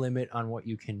there is a limit on what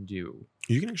you can do.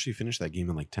 You can actually finish that game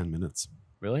in like 10 minutes.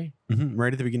 Really?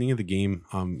 Right at the beginning of the game,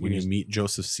 when you just- meet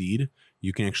Joseph Seed,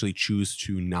 you can actually choose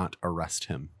to not arrest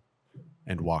him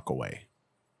and walk away,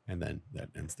 and then that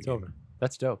ends the It's game. over.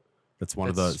 That's dope. That's one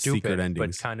of That's the stupid, secret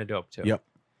endings. but kind of dope too. Yep.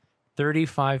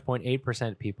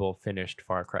 35.8% people finished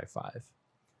Far Cry 5.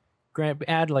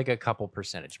 Add like a couple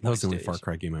percentage That was points. the only to Far these.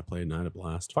 Cry game I played, and I had a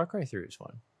blast. Far Cry 3 was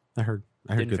fun. I heard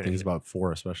Didn't good finish things it. about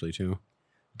 4, especially too.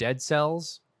 Dead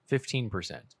Cells,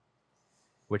 15%,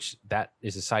 which that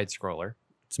is a side scroller.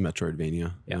 It's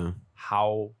Metroidvania. Yeah.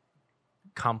 How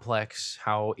complex,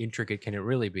 how intricate can it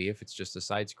really be if it's just a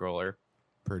side scroller?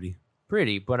 Pretty.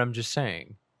 Pretty, but I'm just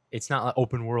saying, it's not an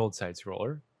open world side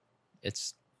scroller.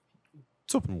 It's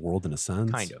It's open world in a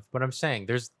sense. kind of, but I'm saying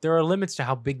there are limits to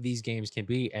how big these games can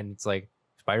be, and it's like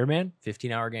Spider-Man,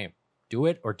 15-hour game. Do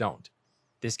it or don't.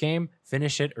 This game,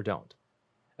 finish it or don't.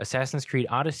 Assassin's Creed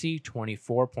Odyssey,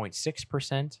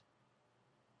 24.6%.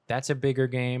 That's a bigger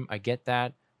game. I get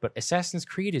that. But Assassin's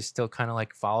Creed is still kind of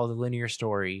like follow the linear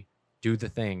story, do the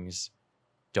things.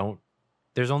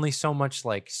 There's only so much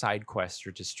like side quests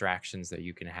or distractions that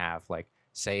you can have, like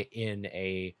say in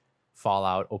a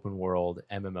Fallout open world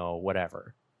MMO,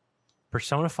 whatever.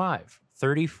 Persona 5,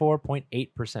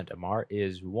 34.8%. Amar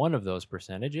is one of those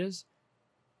percentages.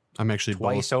 I'm actually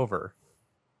Twice over.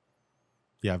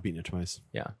 Yeah, I've beaten it twice.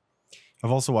 Yeah.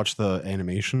 I've also watched the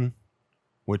animation,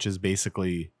 which is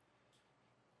basically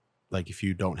like if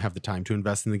you don't have the time to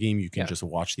invest in the game, you can Yeah. just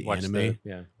watch the Watch anime,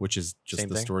 yeah. which is just Same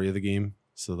the thing. story of the game.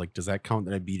 So like, does that count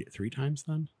that I beat it 3 times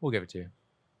then? We'll give it to you.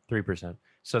 3%.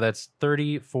 So that's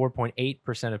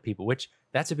 34.8% of people, which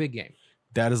that's a big game.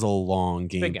 That is a long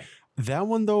game. Big game. That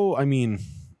one though, I mean,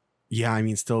 yeah, I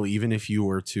mean, still, even if you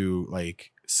were to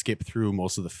like skip through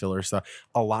most of the filler stuff,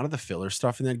 a lot of the filler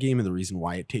stuff in that game, and the reason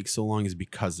why it takes so long is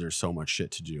because there's so much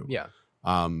shit to do. Yeah.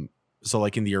 So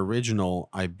like in the original,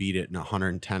 I beat it in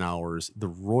 110 hours. The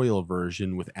Royal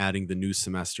version with adding the new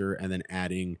semester and then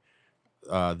adding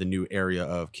the new area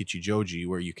of Kichijoji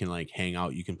where you can like hang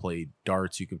out, you can play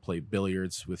darts, you can play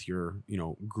billiards with your,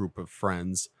 group of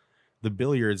friends. The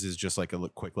billiards is just like a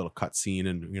quick little cut scene,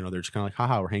 and you know they're just kind of like,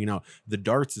 haha, we're hanging out. The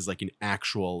darts is like an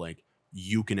actual like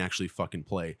you can actually fucking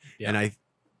play. Yeah. And I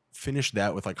finished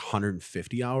that with like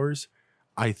 150 hours.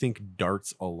 I think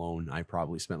darts alone, I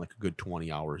probably spent like a good 20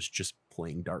 hours just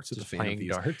playing darts with Just the fan of playing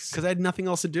thieves darts. because I had nothing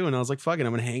else to do, and I was like, fuck it,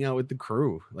 I'm gonna hang out with the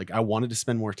crew. Like I wanted to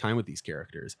spend more time with these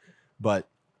characters, but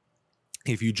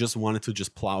if you just wanted to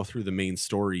just plow through the main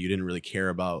story, you didn't really care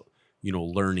about, you know,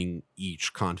 learning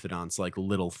each confidant's like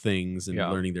little things and Yeah.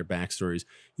 learning their backstories.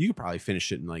 You could probably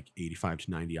finish it in like 85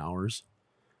 to 90 hours.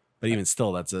 But even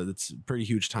still, that's a pretty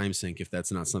huge time sink if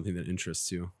that's not something that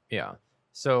interests you. Yeah.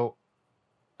 So,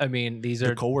 I mean, these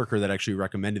The are coworker that actually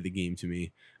recommended the game to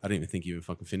me, I didn't even think he even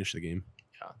fucking finished the game.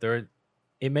 yeah, there.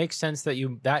 It makes sense that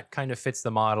that kind of fits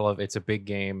the model of it's a big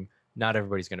game. Not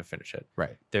everybody's going to finish it.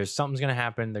 Right. There's something's going to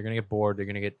happen. They're going to get bored. They're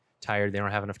going to get tired. They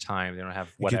don't have enough time. They don't have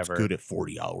whatever. It gets good at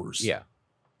 40 hours. Yeah.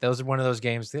 Those are one of those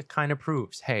games that kind of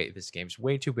proves, hey, this game's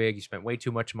way too big. You spent way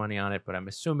too much money on it, but I'm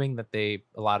assuming that a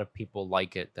lot of people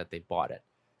like it, that they bought it.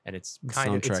 And it's The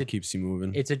kind of soundtrack keeps you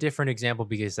moving. it's a different example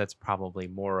because that's probably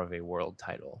more of a world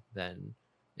title than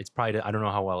it's probably, I don't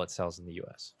know how well it sells in the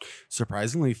US.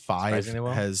 Surprisingly, 5 Surprisingly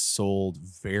well? has sold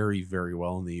very, very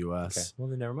well in the US. Okay. Well,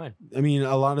 then never mind. I mean,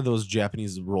 a lot of those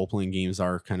Japanese role-playing games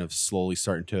are kind of slowly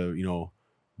starting to, you know,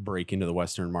 break into the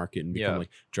Western market and become Yeah. like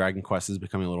Dragon Quest is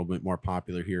becoming a little bit more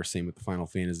popular here. Same with the Final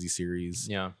Fantasy series.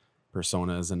 Yeah.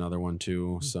 Persona is another one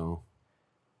too. So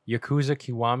Yakuza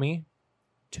Kiwami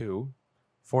 2,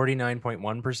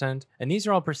 49.1%. And these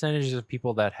are all percentages of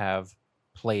people that have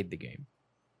played the game.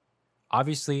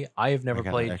 Obviously, I have never I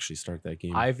gotta played. actually start that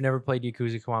game. I've never played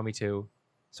Yakuza Kiwami 2,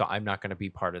 so I'm not going to be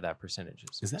part of that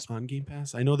percentages. Is that on Game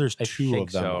Pass? I know there's I two think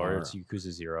of them. so, or are- it's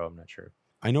Yakuza 0. I'm not sure.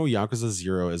 I know Yakuza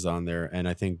 0 is on there, and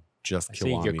I think just I say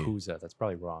Kiwami. Yakuza. That's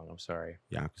probably wrong. I'm sorry.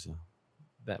 Yakuza.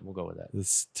 That we'll go with that.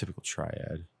 This typical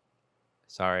triad.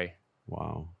 Sorry.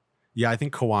 Wow. Yeah, I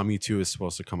think Kiwami 2 is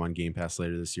supposed to come on Game Pass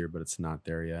later this year, but it's not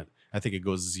there yet. I think it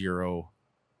goes 0.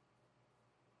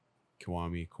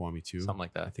 Kiwami 2. Something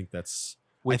like I that. think that's. I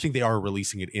Which- think they are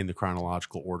releasing it in the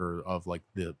chronological order of like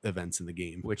the events in the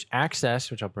game. Which access,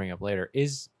 which I'll bring up later,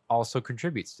 is also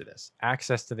contributes to this.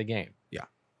 Access to the game. Yeah.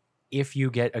 If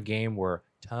you get a game where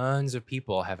tons of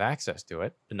people have access to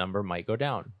it, the number might go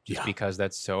down just Yeah. because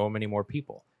that's so many more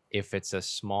people. If it's a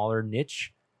smaller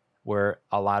niche where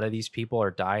a lot of these people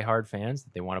are diehard fans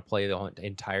that they want to play the whole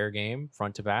entire game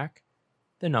front to back,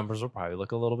 the numbers will probably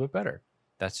look a little bit better.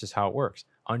 That's just how it works.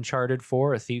 Uncharted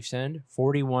 4, A Thief's End,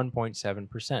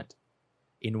 41.7%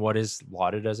 in what is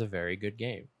lauded as a very good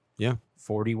game. Yeah.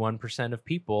 41% of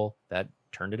people that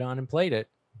turned it on and played it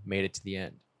made it to the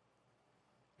end.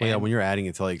 Well, yeah, And- when you're adding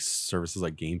it to like services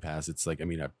like Game Pass, it's like, I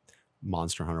mean, a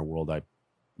Monster Hunter World, I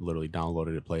literally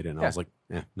downloaded it, played it, and I Yeah. was like,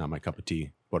 not my cup of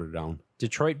tea. Put it down.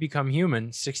 Detroit Become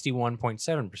Human,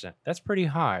 61.7%. That's pretty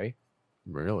high.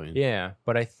 Really? Yeah,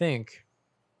 but I think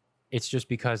it's just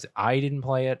because I didn't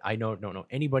play it. I don't know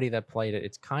anybody that played it.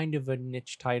 It's kind of a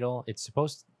niche title. It's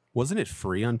supposed Wasn't it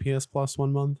free on PS Plus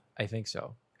 1 month? I think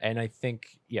so. And I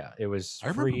think, yeah, it was I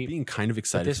remember free. being kind of But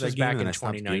excited this for was that game, back and in then I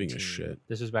stopped 2019. giving a shit.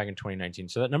 This was back in 2019.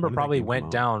 So that number When did that probably game come went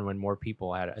out? down when more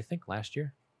people had it. I think last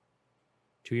year,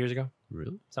 2 years ago,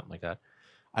 Really? something like that.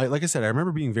 Like I said, I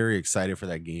remember being very excited for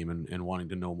that game and wanting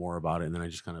to know more about it, and then I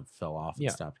just kind of fell off and Yeah.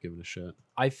 stopped giving a shit.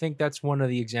 I think that's one of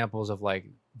the examples of like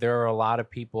there are a lot of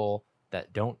people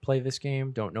that don't play this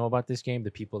game, don't know about this game.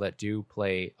 The people that do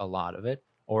play a lot of it,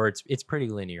 or it's pretty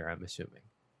linear. I'm assuming.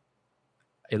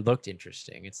 It looked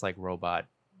interesting. It's like Robot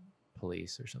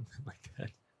Police or something like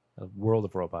that. A World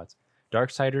of Robots.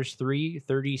 Darksiders 3,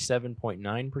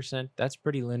 37.9%. That's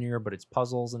pretty linear, but it's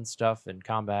puzzles and stuff and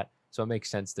combat. So it makes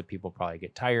sense that people probably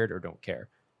get tired or don't care.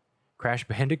 Crash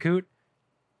Bandicoot,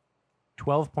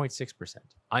 12.6%.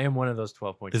 I am one of those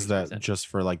 12.6%. Is that just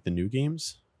for like the new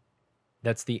games?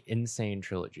 That's the Insane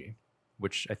Trilogy,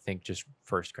 which I think just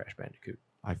first Crash Bandicoot.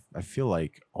 I feel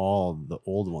like all the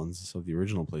old ones of the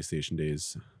original PlayStation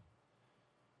days.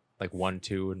 Like 1,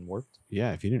 2, and Warped.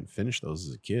 Yeah, if you didn't finish those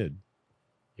as a kid,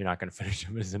 You're not going to finish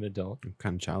them as an adult. what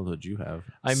kind of childhood you have?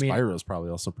 I mean- Spyro's probably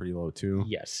also pretty low too.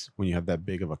 Yes. When you have that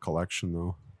big of a collection,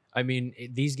 though. I mean,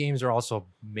 these games are also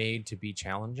made to be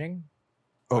challenging,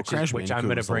 Oh, Which is- Crash which I'm Bandicoot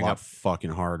gonna was a bring lot up-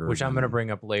 fucking harder. which I'm going to than-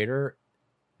 bring up later.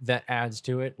 That adds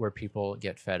to it where people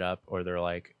get fed up or they're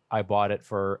like, I bought it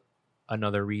for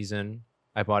another reason.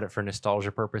 I bought it for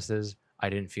nostalgia purposes. I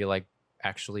didn't feel like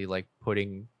actually like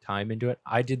putting time into it.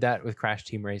 I did that with Crash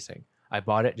Team Racing. I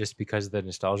bought it just because of the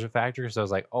nostalgia factor. So I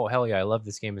was like, oh, hell yeah, I love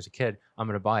this game as a kid. I'm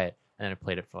going to buy it. And then I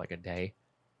played it for like a day,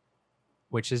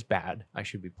 which is bad. I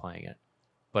should be playing it.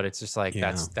 But it's just like,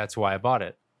 Yeah. that's why I bought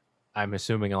it. I'm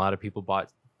assuming a lot of people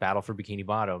bought Battle for Bikini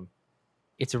Bottom,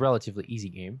 it's a relatively easy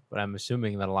game, but I'm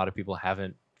assuming that a lot of people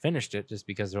haven't finished it just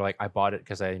because they're like, I bought it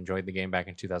because I enjoyed the game back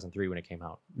in 2003 when it came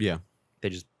out. Yeah. They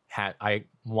just had, I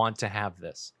want to have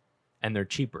this, and they're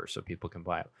cheaper so people can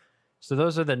buy it. So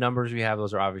those are the numbers we have.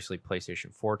 Those are obviously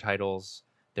PlayStation 4 titles.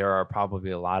 There are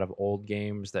probably a lot of old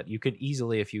games that you could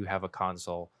easily, if you have a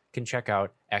console, can check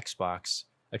out Xbox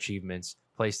achievements,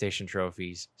 PlayStation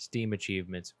trophies, Steam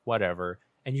achievements, whatever.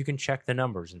 And you can check the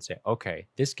numbers and say, okay,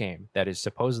 this game that is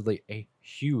supposedly a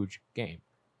huge game,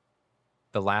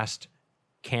 the last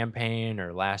campaign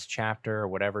or last chapter or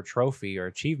whatever trophy or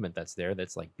achievement that's there,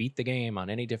 that's like beat the game on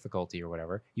any difficulty or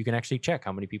whatever, you can actually check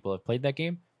how many people have played that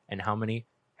game and how many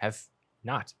have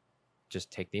not.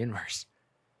 Just take the inverse.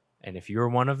 And if you're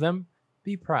one of them,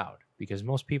 be proud, because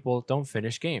most people don't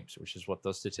finish games, which is what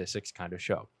those statistics kind of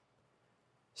show.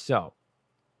 So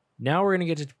now we're going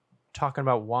to get to talking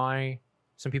about why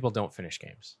some people don't finish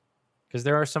games, because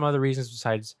there are some other reasons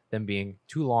besides them being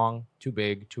too long, too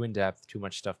big, too in-depth, too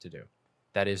much stuff to do.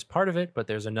 That is part of it, but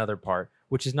there's another part,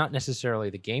 which is not necessarily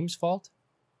the game's fault.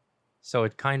 So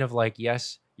it's kind of like,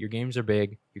 yes, your games are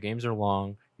big, your games are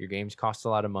long, your games cost a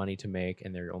lot of money to make,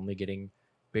 and they're only getting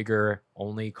bigger,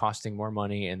 only costing more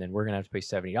money, and then we're going to have to pay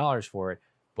 $70 for it.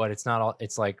 But it's not all,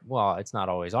 it's like, well, it's not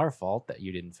always our fault that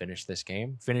you didn't finish this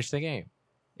game. Finish the game.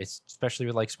 It's especially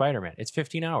with like Spider-Man. It's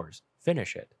 15 hours.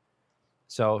 Finish it.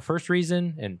 So first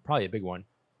reason, and probably a big one,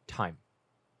 time.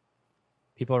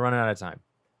 People are running out of time.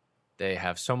 They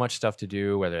have so much stuff to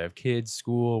do, whether they have kids,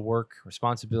 school, work,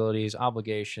 responsibilities,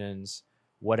 obligations,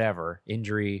 whatever,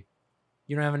 injury.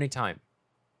 You don't have any time.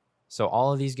 So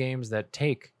all of these games that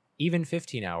take even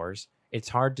 15 hours, it's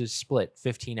hard to split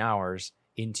 15 hours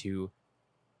into,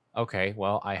 okay,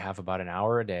 well, I have about an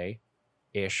hour a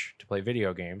day-ish to play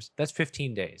video games. That's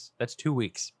 15 days. That's 2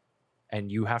 weeks.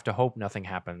 And you have to hope nothing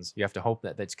happens. You have to hope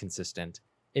that that's consistent.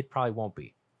 It probably won't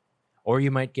be. Or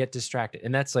you might get distracted.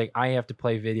 And that's like, I have to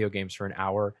play video games for an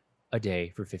hour a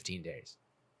day for 15 days.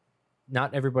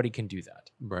 Not everybody can do that.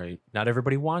 Right. Not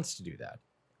everybody wants to do that.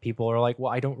 People are like,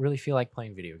 well, I don't really feel like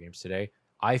playing video games today.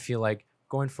 I feel like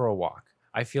going for a walk.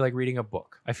 I feel like reading a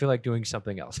book. I feel like doing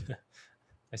something else.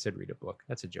 I said read a book.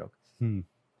 That's a joke.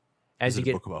 As you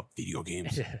get, a book about video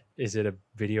games. Is it a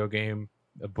video game,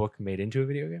 a book made into a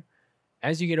video game?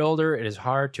 As you get older, it is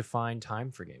hard to find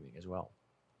time for gaming as well.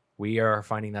 We are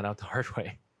finding that out the hard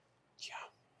way. Yeah.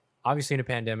 Obviously, in a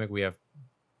pandemic, we have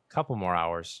a couple more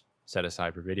hours set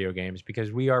aside for video games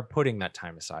because we are putting that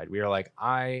time aside. We are like,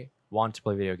 I want to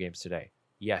play video games today.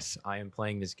 Yes, I am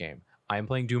playing this game. I am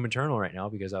playing Doom Eternal right now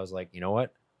because I was like, you know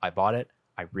what? I bought it.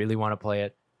 I really want to play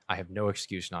it. I have no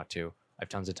excuse not to. I have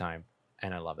tons of time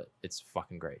and I love it. It's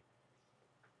fucking great.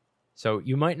 So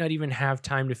you might not even have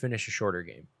time to finish a shorter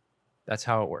game. That's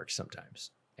how it works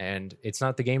sometimes. And it's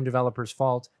not the game developer's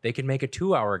fault. They can make a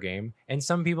 2-hour game, and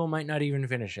some people might not even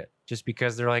finish it just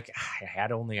because they're like, I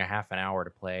had only a half an hour to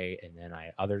play, and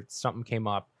then something came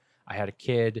up. I had a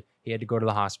kid. He had to go to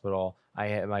the hospital.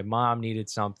 My mom needed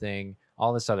something,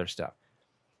 all this other stuff.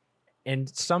 And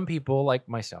some people, like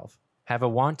myself, have a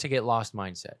want to get lost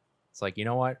mindset. It's like, you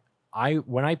know what?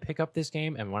 When I pick up this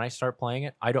game and when I start playing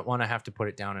it, I don't want to have to put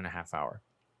it down in a half hour.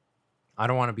 I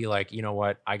don't want to be like, you know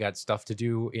what? I got stuff to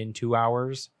do in 2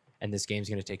 hours and this game's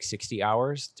going to take 60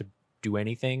 hours to do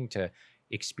anything, to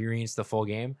experience the full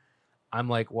game. I'm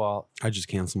like, well, I just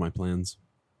cancel my plans.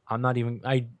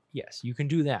 Yes, you can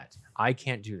do that. I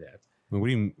can't do that. I mean, what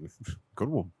do you go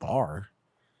to a bar?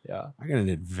 Yeah. I got an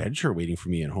adventure waiting for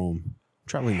me at home.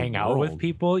 Traveling hang out with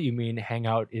people? You mean hang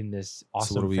out in this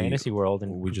awesome fantasy world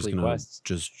and we just complete gonna quests?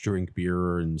 just drink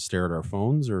beer and stare at our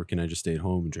phones, or can I just stay at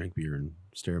home and drink beer and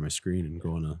stare at my screen and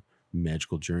go on a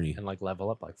magical journey and like level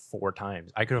up like 4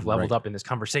 times? I could have leveled up in this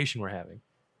conversation we're having.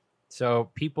 So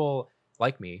people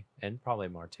like me, and probably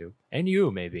more too, and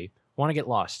you maybe, want to get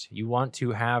lost. You want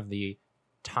to have the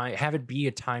time, have it be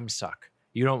a time suck.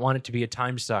 You don't want it to be a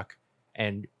time suck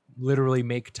and literally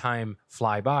make time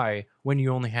fly by when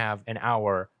you only have an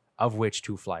hour of which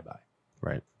to fly by.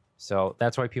 Right. So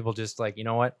that's why people just like, you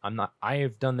know what? I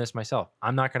have done this myself.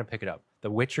 I'm not going to pick it up. The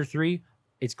Witcher 3,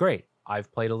 it's great. I've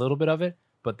played a little bit of it,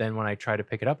 but then when I try to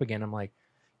pick it up again, I'm like,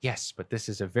 yes, but this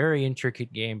is a very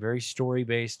intricate game, very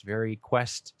story-based, very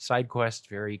side quest,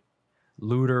 very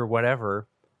looter, whatever.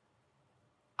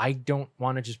 I don't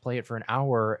want to just play it for an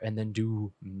hour and then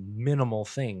do minimal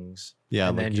things. Yeah,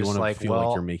 and like then you just want to like, feel well,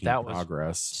 like you're making that progress.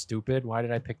 was stupid. Why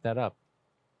did I pick that up?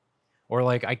 Or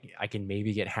like I can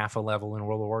maybe get half a level in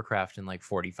World of Warcraft in like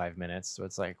 45 minutes. So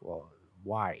it's like, well,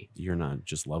 why? You're not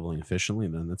just leveling efficiently,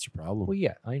 then that's your problem. Well,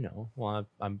 yeah, I know. Well,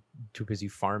 I'm too busy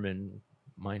farming,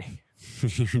 mining,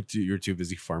 You're too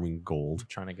busy farming gold.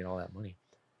 trying to get all that money.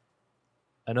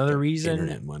 Another reason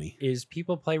Internet money. is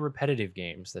people play repetitive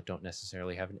games that don't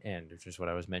necessarily have an end, which is what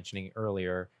I was mentioning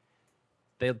earlier.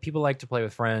 People like to play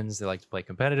with friends. They like to play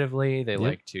competitively. They Yep.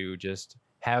 like to just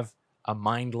have a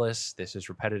mindless, this is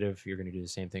repetitive. You're going to do the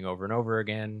same thing over and over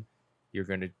again. You're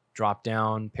going to drop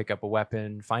down, pick up a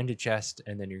weapon, find a chest,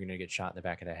 and then you're going to get shot in the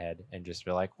back of the head and just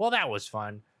be like, well, that was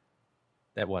fun.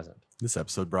 That wasn't. This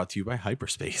episode brought to you by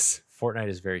Hyperspace. Fortnite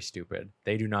is very stupid.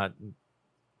 They do not,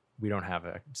 we don't have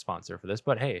a sponsor for this,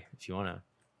 but hey, if you want to,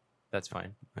 that's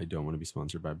fine. I don't want to be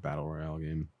sponsored by a Battle Royale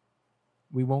game.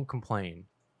 We won't complain.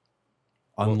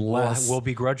 Unless we'll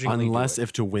begrudgingly do it.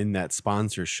 if to win that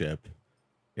sponsorship,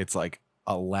 it's like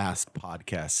a last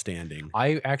podcast standing.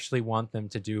 I actually want them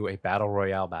to do a battle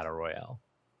royale.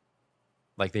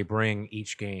 Like they bring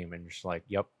each game and just like,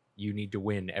 yep, you need to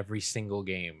win every single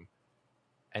game.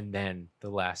 And then the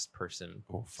last person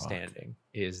standing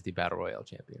is the battle royale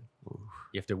champion. Oof.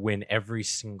 You have to win every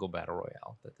single battle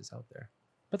royale that is out there.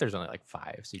 But there's only like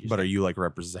 5. So But are you like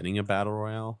representing a Battle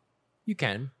Royale? You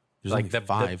can. There's like only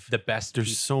 5. The best.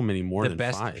 There's so many more than 5.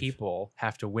 The best people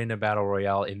have to win a battle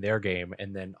royale in their game,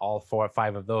 and then all 4 or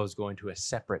 5 of those go into a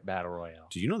separate battle royale.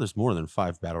 Do you know there's more than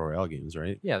 5 Battle Royale games,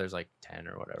 right? Yeah, there's like 10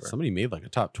 or whatever. Somebody made like a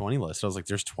top 20 list. I was like,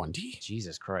 there's 20?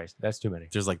 Jesus Christ, that's too many.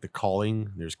 There's like the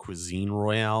Calling. There's Cuisine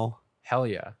Royale. Hell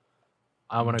yeah.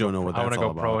 I want to Don't know what that's all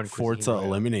about. pro in Forza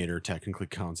Cuisine Royale. Eliminator technically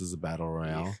counts as a Battle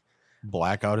Royale.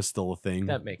 Blackout is still a thing.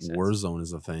 That makes sense. Warzone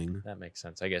is a thing. That makes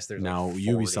sense. I guess there's Now like 40.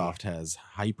 Ubisoft has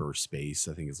Hyperspace,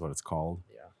 I think is what it's called.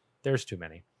 Yeah, there's too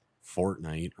many.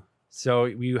 Fortnite. So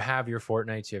you have your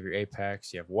Fortnites, you have your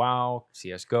Apex, you have WoW,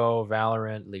 CSGO,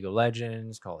 Valorant, League of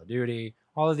Legends, Call of Duty,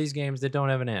 all of these games that don't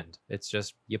have an end. It's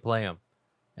just you play them.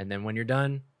 And then when you're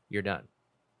done, you're done.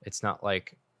 It's not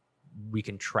like we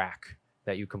can track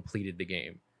that you completed the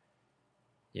game.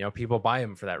 You know, people buy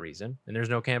them for that reason, and there's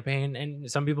no campaign.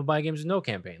 And some people buy games with no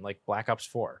campaign, like Black Ops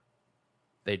 4.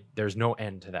 There's no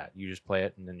end to that. You just play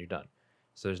it, and then you're done.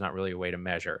 So there's not really a way to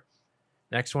measure.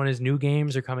 Next one is new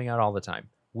games are coming out all the time.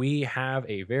 We have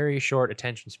a very short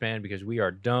attention span because we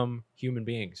are dumb human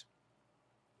beings.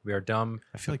 We are dumb.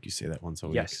 I feel like you say that once a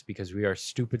week. Yes, because we are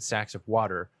stupid sacks of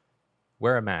water.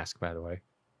 Wear a mask, by the way.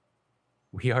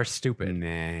 We are stupid.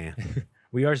 Nah.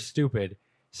 We are stupid.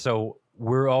 So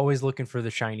we're always looking for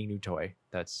the shiny new toy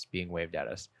that's being waved at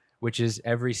us, which is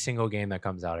every single game that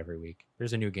comes out every week.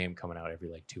 There's a new game coming out every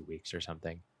like 2 weeks or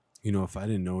something. You know, if I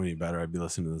didn't know any better, I'd be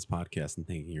listening to this podcast and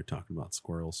thinking you're talking about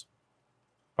squirrels.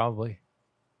 Probably.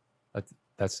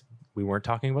 We weren't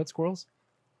talking about squirrels?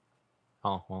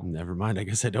 Oh, well. Never mind. I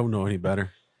guess I don't know any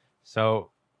better.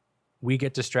 So we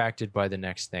get distracted by the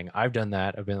next thing. I've done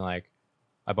that. I've been like,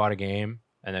 I bought a game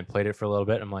and then played it for a little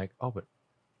bit. I'm like, oh, but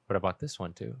I bought this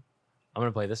one too. I'm going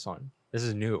to play this one. This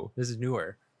is new. This is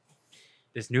newer.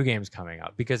 This new game's coming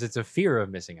out because it's a fear of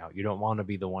missing out. You don't want to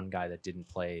be the one guy that didn't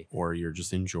play. Or you're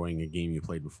just enjoying a game you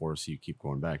played before, so you keep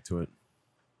going back to it.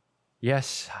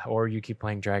 Yes, or you keep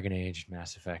playing Dragon Age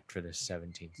Mass Effect for the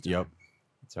 17th time. Yep.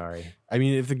 Sorry. I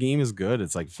mean, if the game is good,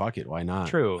 it's like, fuck it. Why not?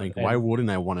 True. Like, And- why wouldn't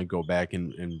I want to go back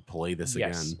and play this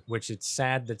Yes, again? which it's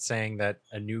sad that saying that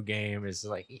a new game is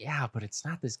like, yeah, but it's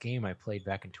not this game I played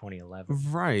back in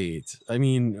 2011. Right. I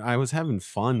mean, I was having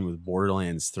fun with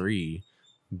Borderlands 3,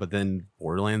 but then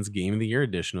Borderlands Game of the Year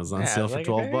edition was on Yeah, sale for like,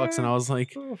 $12, and I was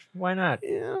like, Oof, why not?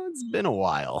 yeah, it's been a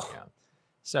while. Yeah.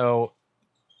 So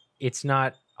it's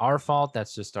not our fault.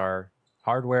 That's just our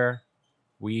hardware.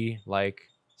 We like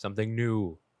something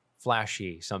new,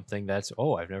 flashy, something that's,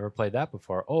 oh, I've never played that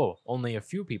before. Oh, only a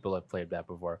few people have played that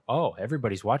before. Oh,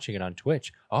 everybody's watching it on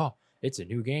Twitch. Oh, it's a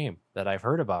new game that I've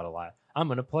heard about a lot. I'm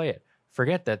going to play it.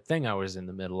 Forget that thing I was in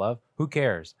the middle of. Who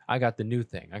cares? I got the new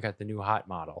thing. I got the new hot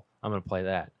model. I'm going to play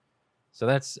that. So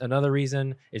that's another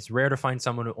reason. It's rare to find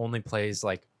someone who only plays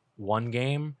like one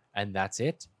game and that's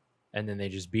it. And then they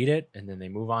just beat it and then they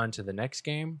move on to the next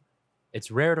game. It's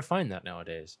rare to find that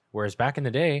nowadays. Whereas back in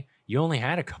the day, you only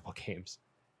had a couple games.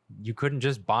 You couldn't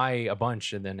just buy a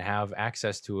bunch and then have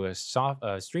access to a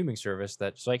streaming service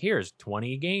that's like, here's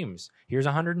 20 games. Here's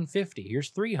 150. Here's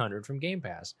 300 from Game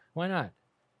Pass. Why not?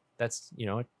 That's, you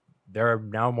know, there are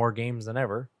now more games than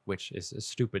ever, which is a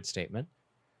stupid statement.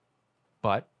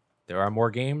 But there are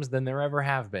more games than there ever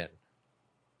have been.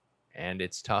 And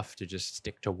it's tough to just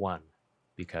stick to one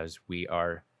because we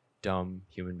are dumb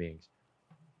human beings.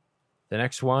 The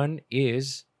next one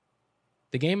is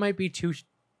the game might be too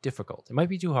difficult. It might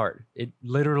be too hard. It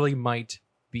literally might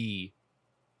be,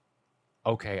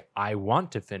 okay, I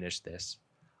want to finish this.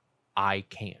 I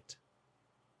can't.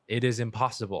 It is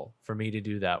impossible for me to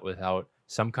do that without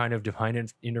some kind of divine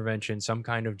intervention, some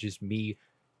kind of just me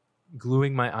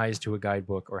gluing my eyes to a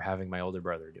guidebook or having my older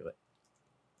brother do it.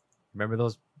 Remember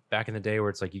those back in the day where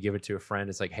it's like you give it to a friend,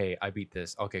 it's like, hey, I beat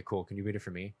this. Okay, cool. Can you beat it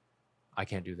for me? I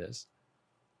can't do this.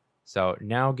 So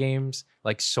now games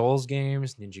like Souls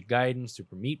games, Ninja Gaiden,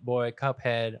 Super Meat Boy,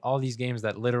 Cuphead, all these games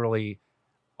that literally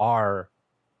are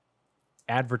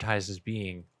advertised as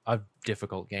being a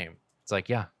difficult game. It's like,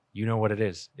 yeah, you know what it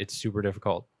is. It's super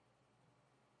difficult.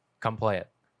 Come play it.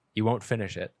 You won't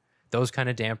finish it. Those kind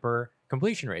of damper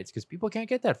completion rates because people can't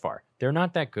get that far. They're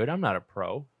not that good. I'm not a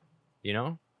pro. You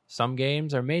know, some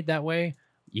games are made that way.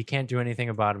 You can't do anything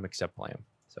about them except play them.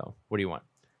 So what do you want?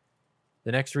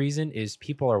 The next reason is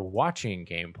people are watching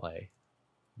gameplay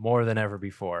more than ever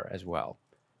before as well,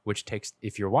 which takes,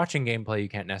 if you're watching gameplay, you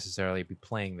can't necessarily be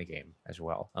playing the game as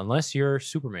well. Unless you're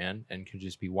Superman and can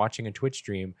just be watching a Twitch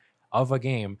stream of a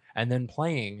game and then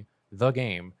playing the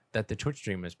game that the Twitch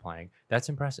stream is playing. That's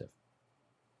impressive.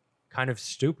 Kind of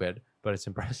stupid, but it's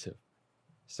impressive.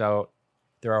 So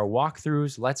there are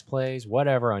walkthroughs, let's plays,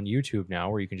 whatever on YouTube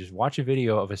now where you can just watch a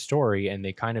video of a story and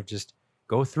they kind of just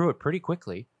go through it pretty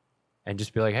quickly and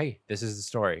just be like, hey, this is the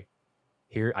story.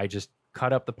 Here, I just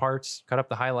cut up the parts, cut up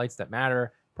the highlights that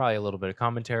matter, probably a little bit of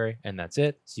commentary, and that's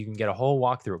it. So you can get a whole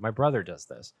walkthrough. My brother does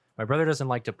this. My brother doesn't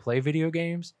like to play video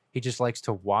games. He just likes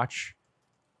to watch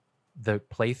the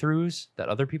playthroughs that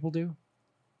other people do.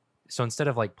 So instead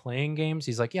of like playing games,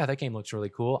 he's like, yeah, that game looks really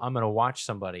cool. I'm going to watch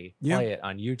somebody play it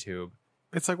on YouTube.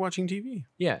 It's like watching TV.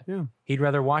 Yeah. Yeah. He'd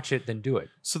rather watch it than do it.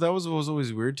 So that was what was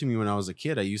always weird to me when I was a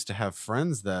kid. I used to have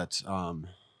friends that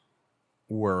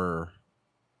were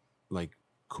like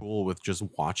cool with just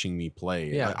watching me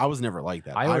play. Yeah. I was never like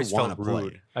that. I always want felt to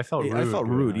rude. play. I felt rude. I felt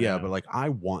rude, doing yeah, that. but like I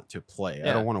want to play. I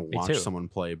Yeah, don't want to me watch too. someone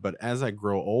play. But as I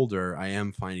grow older, I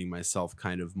am finding myself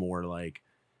kind of more like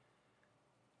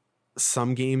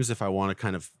some games, if I want to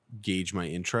kind of gauge my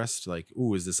interest, like,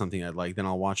 ooh, is this something I'd like? Then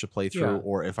I'll watch a playthrough. Yeah.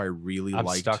 Or if I really I'm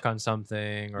liked, stuck on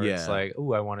something, or it's Yeah. like,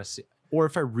 ooh, I want to see. or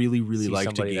if I really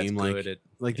liked a somebody that's game, good at,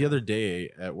 like the other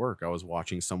day at work, I was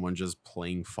watching someone just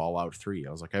playing Fallout 3.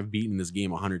 I was like, I've beaten this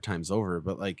game 100 times over,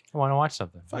 but like, I want to watch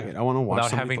something. fuck it, I want to watch Without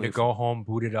somebody having play to go home,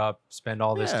 boot it up, spend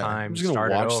all this Yeah, time, I'm just gonna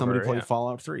start it watch somebody over, play yeah.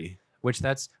 Fallout 3. Which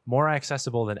that's more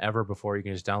accessible than ever before. You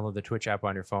can just download the Twitch app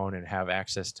on your phone and have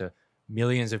access to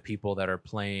millions of people that are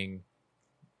playing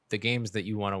the games that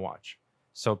you want to watch.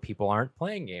 So people aren't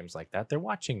playing games like that. They're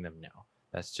watching them now.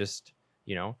 That's just,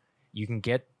 you know, you can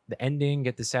get the ending,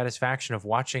 get the satisfaction of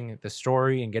watching the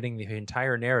story and getting the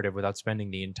entire narrative without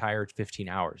spending the entire 15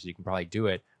 hours. You can probably do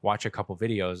it, watch a couple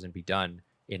videos and be done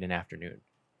in an afternoon.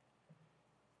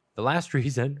 The last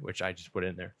reason, which I just put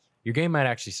in there, your game might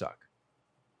actually suck.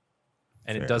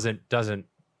 And Fair. it doesn't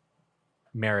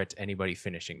merit anybody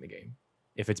finishing the game.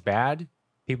 If it's bad,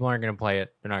 people aren't going to play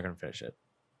it. They're not going to finish it.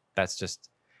 That's just,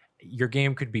 your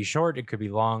game could be short, it could be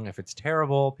long. If it's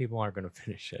terrible, people aren't going to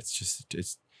finish it. It's just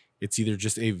it's either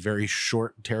just a very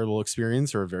short terrible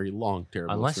experience or a very long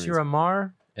terrible Unless you're a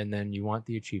Mar and then you want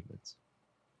the achievements.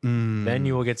 Then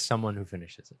you will get someone who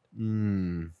finishes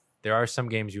it. There are some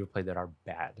games you have played that are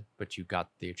bad, but you got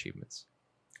the achievements.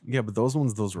 Yeah, but those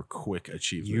were quick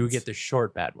achievements. You get the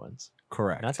short bad ones,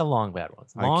 correct. not the long bad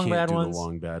ones. I Long can't bad do ones, the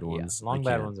long bad ones. Yeah, long I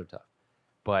bad can't. ones are tough.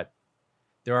 But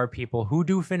there are people who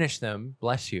do finish them.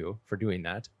 Bless you for doing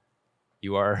that.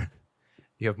 You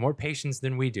have more patience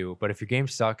than we do. But if your game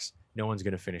sucks, no one's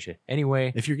gonna finish it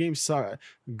anyway. If your game sucks,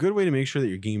 a good way to make sure that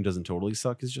your game doesn't totally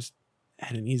suck is just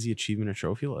add an easy achievement or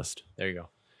trophy list. There you go.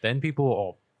 Then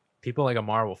people like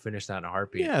Amar will finish that in a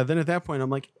heartbeat. Yeah, then at that point I'm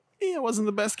like, it wasn't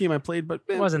the best game I played, but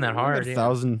It wasn't that I got hard, yeah.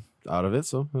 1,000 out of it,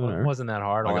 so Well, whatever. it wasn't that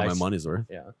hard. I got my I'll money's worth.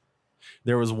 Yeah.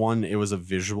 There was one, it was a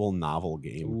visual novel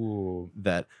game Ooh.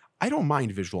 that I don't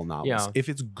mind visual novels. Yeah. If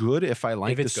it's good, if I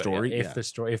like If the it's good, story, yeah.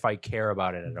 yeah. If I care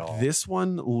about it at all. This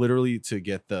one literally to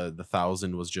get the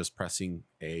 1,000 was just pressing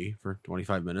A for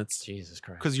 25 minutes Jesus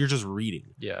Christ. because you're just reading.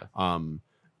 Yeah.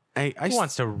 I Who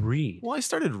wants to read? well, I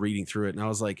started reading through it and I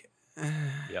was like,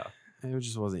 Yeah. I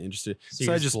just wasn't interested. So,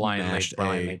 So I you just mashed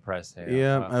blindly A. press A.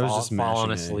 Yeah, I was just falling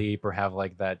mashing A. asleep or have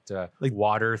like that Like-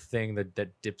 water thing that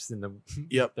dips in the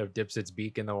Yep. that dips its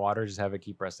beak in the water. Just have it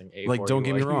keep pressing A. Like, for don't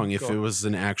you get me while you wrong. If go. it was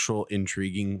an actual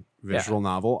intriguing visual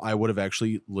novel, I would have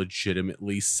actually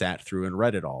legitimately sat through and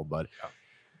read it all. But Yeah.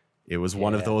 it was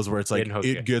one of Yeah. those where it's like Didn't hook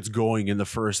you. it gets going in the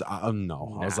first. No,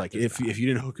 I was Nah, like, it does if you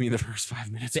didn't hook me in the first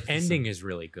 5 minutes, the ending is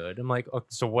really good. I'm like, okay,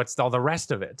 so what's all the rest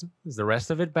of it? Is the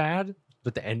rest of it bad?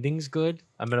 But the ending's good.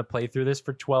 I'm gonna play through this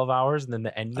for 12 hours and then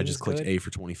the ending. I just clicked good. A for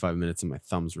 25 minutes and my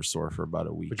thumbs were sore for about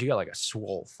a week. But you got like a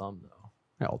swole thumb though.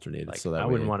 I alternated Like, so that I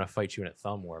way wouldn't want to fight you in a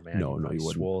thumb war, man. No, no, Like you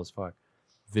wouldn't. Swole as fuck.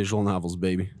 visual novels,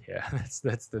 baby. Yeah,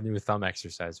 that's the new thumb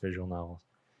exercise, visual novels.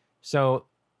 So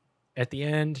at the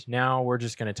end, now we're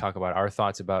just going to talk about our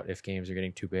thoughts about if games are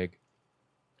getting too big.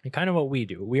 And kind of what we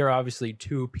do. We are obviously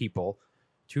two people,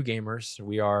 two gamers.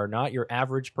 We are not your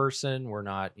average person. We're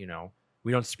not,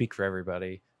 we don't speak for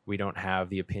everybody. We don't have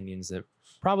the opinions that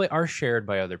probably are shared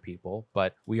by other people,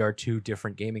 but we are two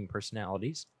different gaming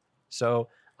personalities. So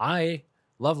I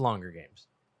love longer games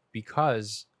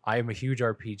because I am a huge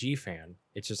RPG fan.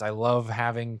 It's just I love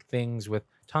having things with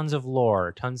tons of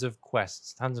lore, tons of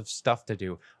quests, tons of stuff to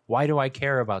do. Why do I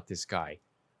care about this guy?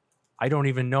 I don't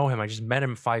even know him. I just met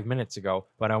him 5 minutes ago,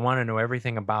 but I want to know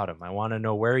everything about him. I want to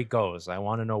know where he goes. I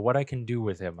want to know what I can do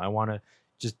with him. I want to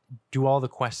just do all the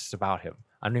quests about him.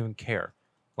 I don't even care.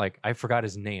 Like, I forgot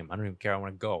his name. I don't even care. I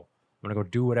want to go. I want to go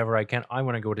do whatever I can. I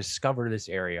want to go discover this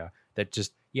area that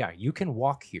just, yeah, you can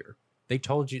walk here. They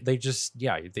told you, they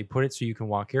put it so you can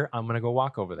walk here. I'm going to go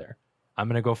walk over there. I'm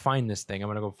going to go find this thing. I'm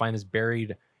going to go find this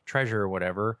buried treasure or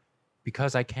whatever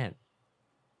because I can.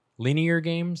 Linear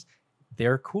games,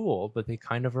 they're cool, but they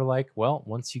kind of are like, well,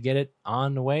 once you get it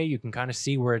on the way, you can kind of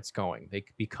see where it's going. They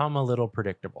become a little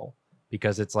predictable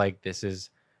because it's like, this is,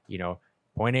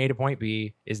 point A to point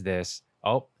B is this.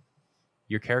 Oh,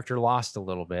 your character lost a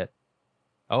little bit.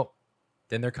 Oh,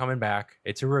 then they're coming back.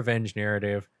 It's a revenge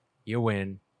narrative. You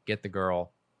win, get the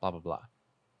girl, blah, blah, blah.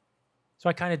 So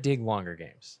I kind of dig longer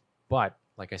games. But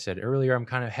like I said earlier, I'm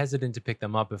kind of hesitant to pick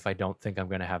them up if I don't think I'm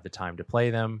going to have the time to play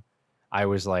them. I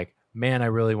was like, man, I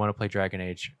really want to play Dragon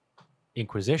Age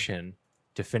Inquisition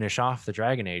to finish off the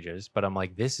Dragon Ages. But I'm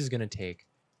like, this is going to take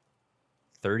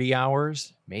 30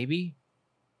 hours, maybe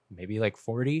like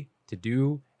 40 to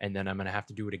do. And then I'm going to have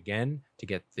to do it again to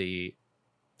get the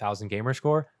 1,000 gamer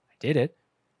score. I did it.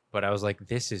 But I was like,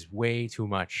 this is way too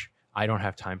much. I don't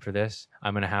have time for this.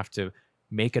 I'm going to have to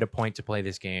make it a point to play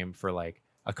this game for like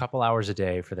a couple hours a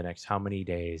day for the next how many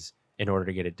days in order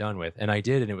to get it done with. And I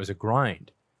did, and it was a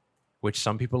grind, which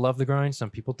some people love the grind, some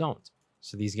people don't.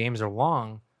 So these games are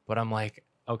long, but I'm like,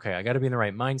 okay, I got to be in the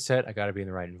right mindset. I got to be in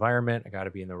the right environment. I got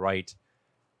to be in the right,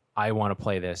 I want to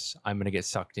play this. I'm going to get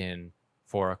sucked in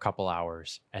for a couple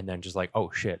hours and then just like,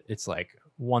 oh shit, it's like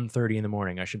 1:30 in the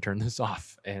morning. I should turn this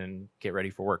off and get ready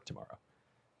for work tomorrow.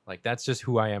 Like, that's just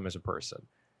who I am as a person.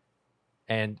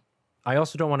 And I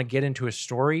also don't want to get into a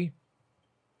story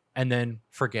and then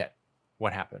forget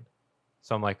what happened.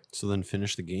 So I'm like, so then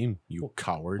finish the game, you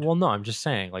coward. Well, no, I'm just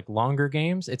saying, like, longer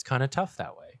games, it's kind of tough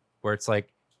that way, where it's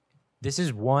like, this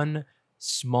is one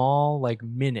small, like,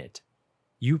 minute.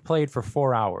 You played for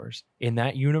 4 hours. In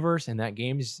that universe, in that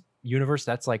game's universe,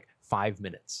 that's like 5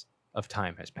 minutes of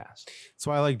time has passed.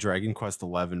 So I like Dragon Quest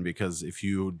 11 because if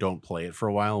you don't play it for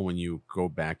a while, when you go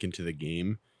back into the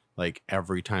game, like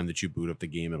every time that you boot up the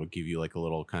game, it'll give you like a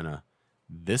little kind of,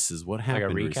 this is what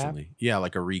happened recently. Yeah,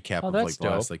 like a recap of like the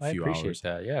last like few hours.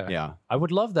 That, yeah. Yeah. I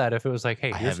would love that if it was like,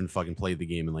 hey, I haven't fucking played the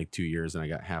game in like 2 years and I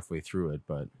got halfway through it,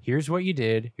 but here's what you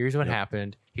did. Here's what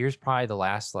happened. Here's probably the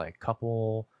last like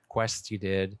couple quests you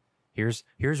did. Here's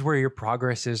where your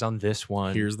progress is on this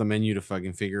one. Here's the menu to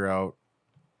fucking figure out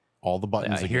all the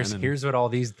buttons again. Here's what all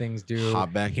these things do.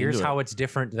 Hop back here's into how it. It's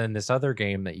different than this other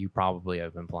game that you probably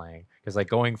have been playing. Because like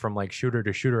going from like shooter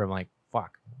to shooter, I'm like,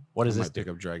 fuck, what does this do?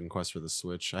 Pick up Dragon Quest for the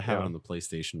Switch. I have it on the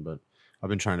PlayStation, but I've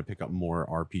been trying to pick up more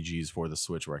RPGs for the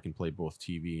Switch where I can play both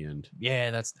TV and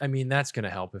that's gonna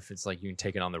help if it's like you can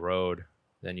take it on the road.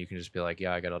 Then you can just be like,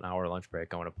 yeah, I got an hour lunch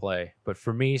break, I want to play. But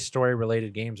for me, story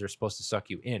related games are supposed to suck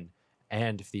you in.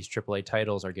 And if these AAA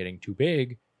titles are getting too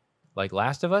big, like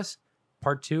Last of Us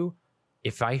Part 2,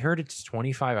 if I heard it's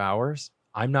 25 hours,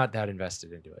 I'm not that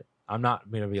invested into it. I'm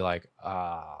not going to be like,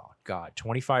 oh, God,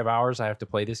 25 hours I have to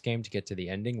play this game to get to the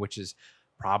ending, which is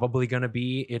probably going to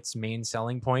be its main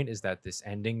selling point, is that this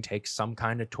ending takes some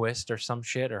kind of twist or some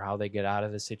shit, or how they get out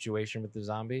of the situation with the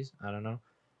zombies. I don't know.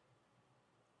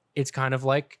 It's kind of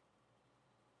like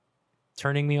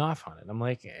turning me off on it. I'm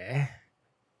like,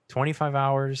 25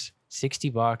 hours,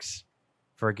 $60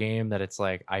 for a game that it's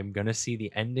like, I'm going to see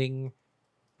the ending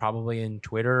probably in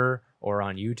Twitter or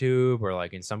on YouTube or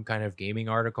like in some kind of gaming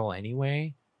article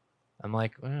anyway. I'm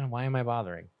like, why am I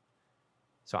bothering?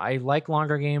 So I like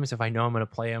longer games if I know I'm going to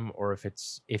play them, or if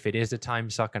it is a time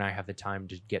suck and I have the time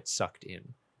to get sucked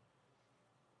in.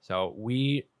 So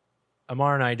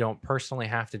Amar and I don't personally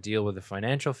have to deal with the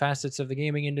financial facets of the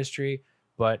gaming industry,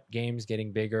 but games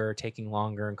getting bigger, taking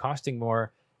longer, and costing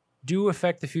more do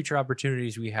affect the future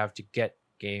opportunities we have to get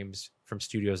games from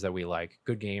studios that we like,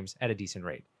 good games at a decent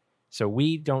rate. So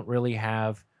we don't really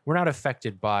we're not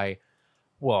affected by,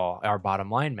 well, our bottom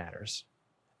line matters.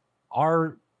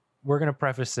 We're going to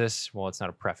preface this, well, it's not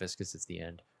a preface because it's the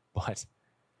end, but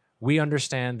we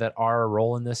understand that our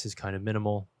role in this is kind of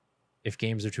minimal. If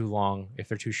games are too long, if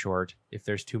they're too short, if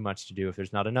there's too much to do, if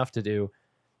there's not enough to do,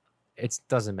 it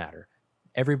doesn't matter.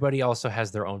 everybody also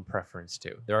has their own preference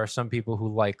too. There are some people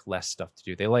who like less stuff to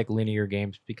do. They like linear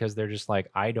games because they're just like,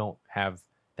 I don't have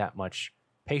that much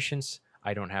patience.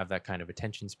 I don't have that kind of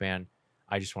attention span.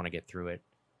 I just want to get through it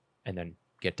and then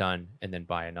get done and then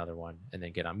buy another one and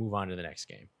then move on to the next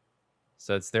game.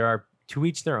 So there are to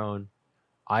each their own.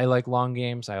 I like long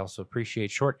games. I also appreciate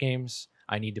short games.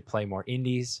 I need to play more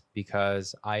indies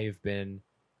because I've been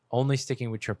only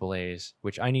sticking with AAAs,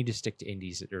 which I need to stick to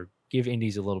indies or give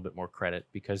indies a little bit more credit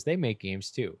because they make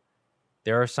games too.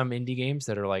 There are some indie games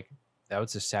that are like, that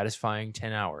was a satisfying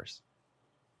 10 hours.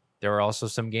 There are also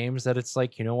some games that it's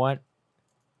like, you know what?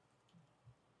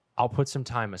 I'll put some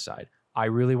time aside. I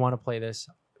really want to play this.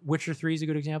 Witcher 3 is a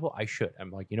good example. I should.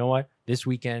 I'm like, you know what? This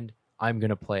weekend, I'm going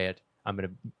to play it. I'm going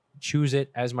to choose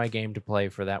it as my game to play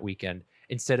for that weekend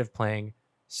instead of playing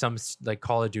some like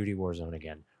Call of Duty Warzone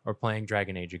again or playing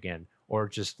Dragon Age again or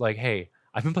just like, hey,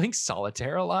 I've been playing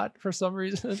Solitaire a lot for some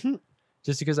reason.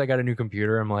 Just because I got a new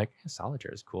computer, I'm like,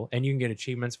 Solitaire is cool. And you can get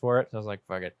achievements for it. So I was like,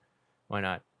 fuck it. Why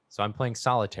not? So I'm playing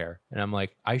Solitaire and I'm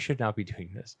like, I should not be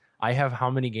doing this. I have how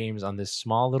many games on this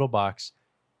small little box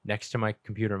next to my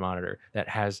computer monitor that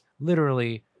has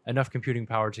literally enough computing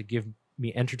power to give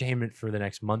me entertainment for the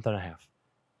next month and a half.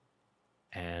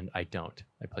 And I don't.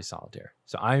 I play Solitaire.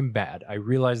 So I'm bad. I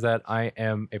realize that I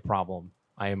am a problem.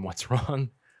 I am what's wrong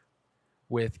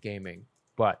with gaming.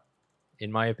 But in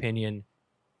my opinion,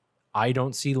 I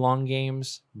don't see long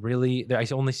games really. I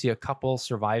only see a couple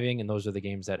surviving, and those are the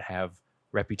games that have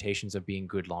reputations of being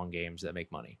good long games that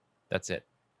make money. That's it.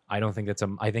 I don't think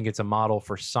I think it's a model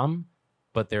for some,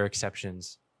 but they're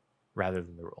exceptions rather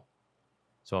than the rule.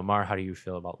 So Amar, how do you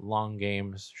feel about long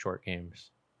games, short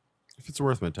games? If it's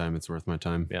worth my time, it's worth my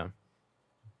time. Yeah.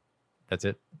 That's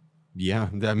it. Yeah,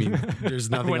 I mean, there's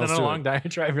nothing went else on to a it. long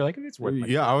diatribe. You're like, it's worth my time.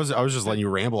 Yeah, I was just letting you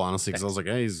ramble honestly because I was like,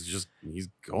 hey, he's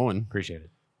going. Appreciate it.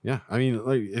 Yeah, I mean,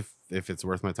 like if it's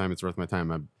worth my time, it's worth my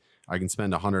time. I can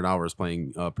spend 100 hours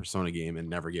playing a Persona game and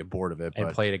never get bored of it.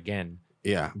 And play it again.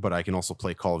 Yeah, but I can also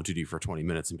play Call of Duty for 20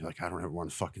 minutes and be like, I don't ever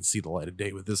want to fucking see the light of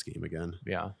day with this game again.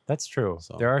 Yeah, that's true.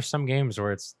 So, there are some games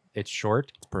where it's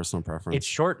short. It's personal preference. It's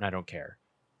short and I don't care.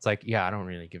 It's like, yeah, I don't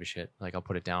really give a shit. Like, I'll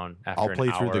put it down after I'll play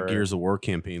an through hour. the Gears of War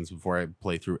campaigns before I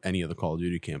play through any of the Call of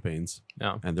Duty campaigns.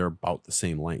 Yeah. And they're about the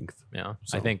same length. Yeah.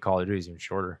 So, I think Call of Duty is even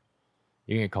shorter.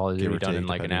 You can get Call of Give Duty or done in take,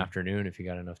 like an depending. afternoon if you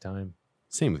got enough time.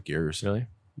 Same with Gears. Really?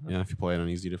 Yeah, if you play it on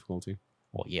easy difficulty.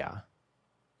 Well, yeah.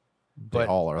 They But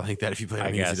all are like that if you play it on I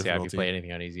easy guess, difficulty. yeah, if you play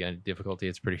anything on easy difficulty,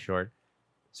 it's pretty short.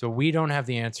 So we don't have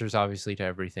the answers, obviously, to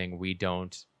everything. We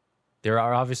don't. There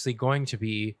are obviously going to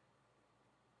be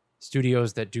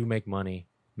studios that do make money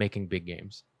making big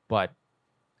games. But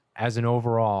as an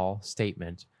overall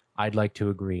statement, I'd like to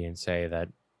agree and say that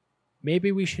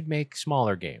maybe we should make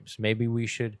smaller games. Maybe we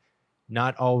should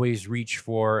not always reach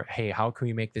for, hey, how can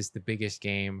we make this the biggest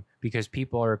game? Because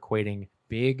people are equating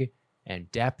big and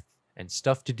depth and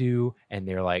stuff to do. And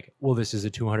they're like, well, this is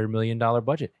a $200 million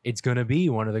budget. It's going to be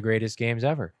one of the greatest games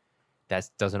ever. That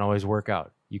doesn't always work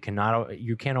out. You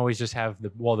can't always just have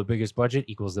the biggest budget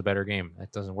equals the better game.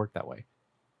 That doesn't work that way.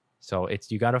 So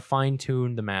you got to fine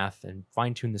tune the math and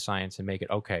fine tune the science and make it,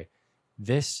 okay,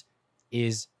 this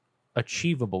is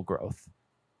achievable growth.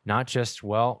 Not just,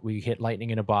 well, we hit lightning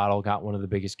in a bottle, got one of the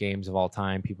biggest games of all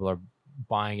time. People are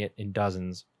buying it in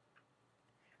dozens.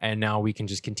 And now we can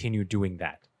just continue doing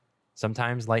that.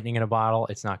 Sometimes lightning in a bottle,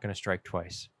 it's not going to strike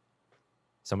twice.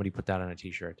 Somebody put that on a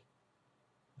t-shirt.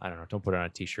 I don't know. Don't put it on a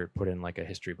t-shirt. Put it in like a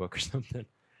history book or something.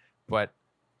 But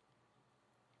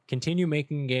continue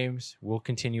making games. We'll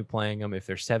continue playing them. If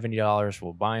they're $70,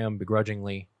 we'll buy them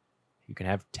begrudgingly. You can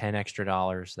have $10 extra.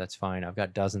 That's fine. I've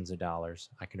got dozens of dollars.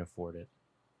 I can afford it.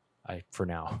 For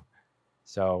now.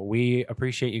 So we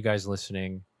appreciate you guys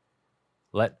listening.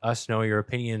 Let us know your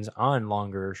opinions on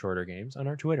longer or shorter games on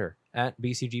our Twitter at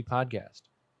BCG Podcast.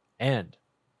 And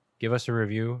give us a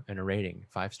review and a rating,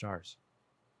 5 stars.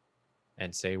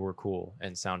 And say we're cool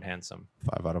and sound handsome.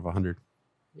 5 out of 100.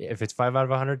 If it's 5 out of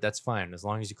 100, that's fine. As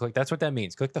long as you click, that's what that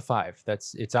means. Click the 5.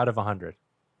 It's out of 100.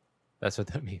 That's what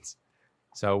that means.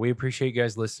 So we appreciate you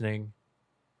guys listening.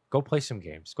 Go play some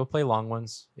games. Go play long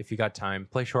ones if you got time.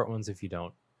 Play short ones if you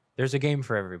don't. There's a game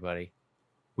for everybody.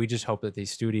 We just hope that these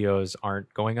studios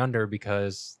aren't going under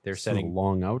because they're setting a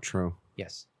long outro.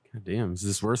 Yes. God damn, is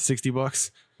this worth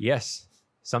 $60? Yes.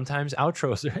 Sometimes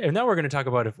outros are, and now we're going to talk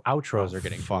about if outros are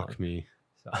getting fuck long. me.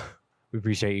 So we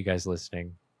appreciate you guys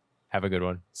listening. Have a good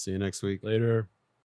one. See you next week. Later.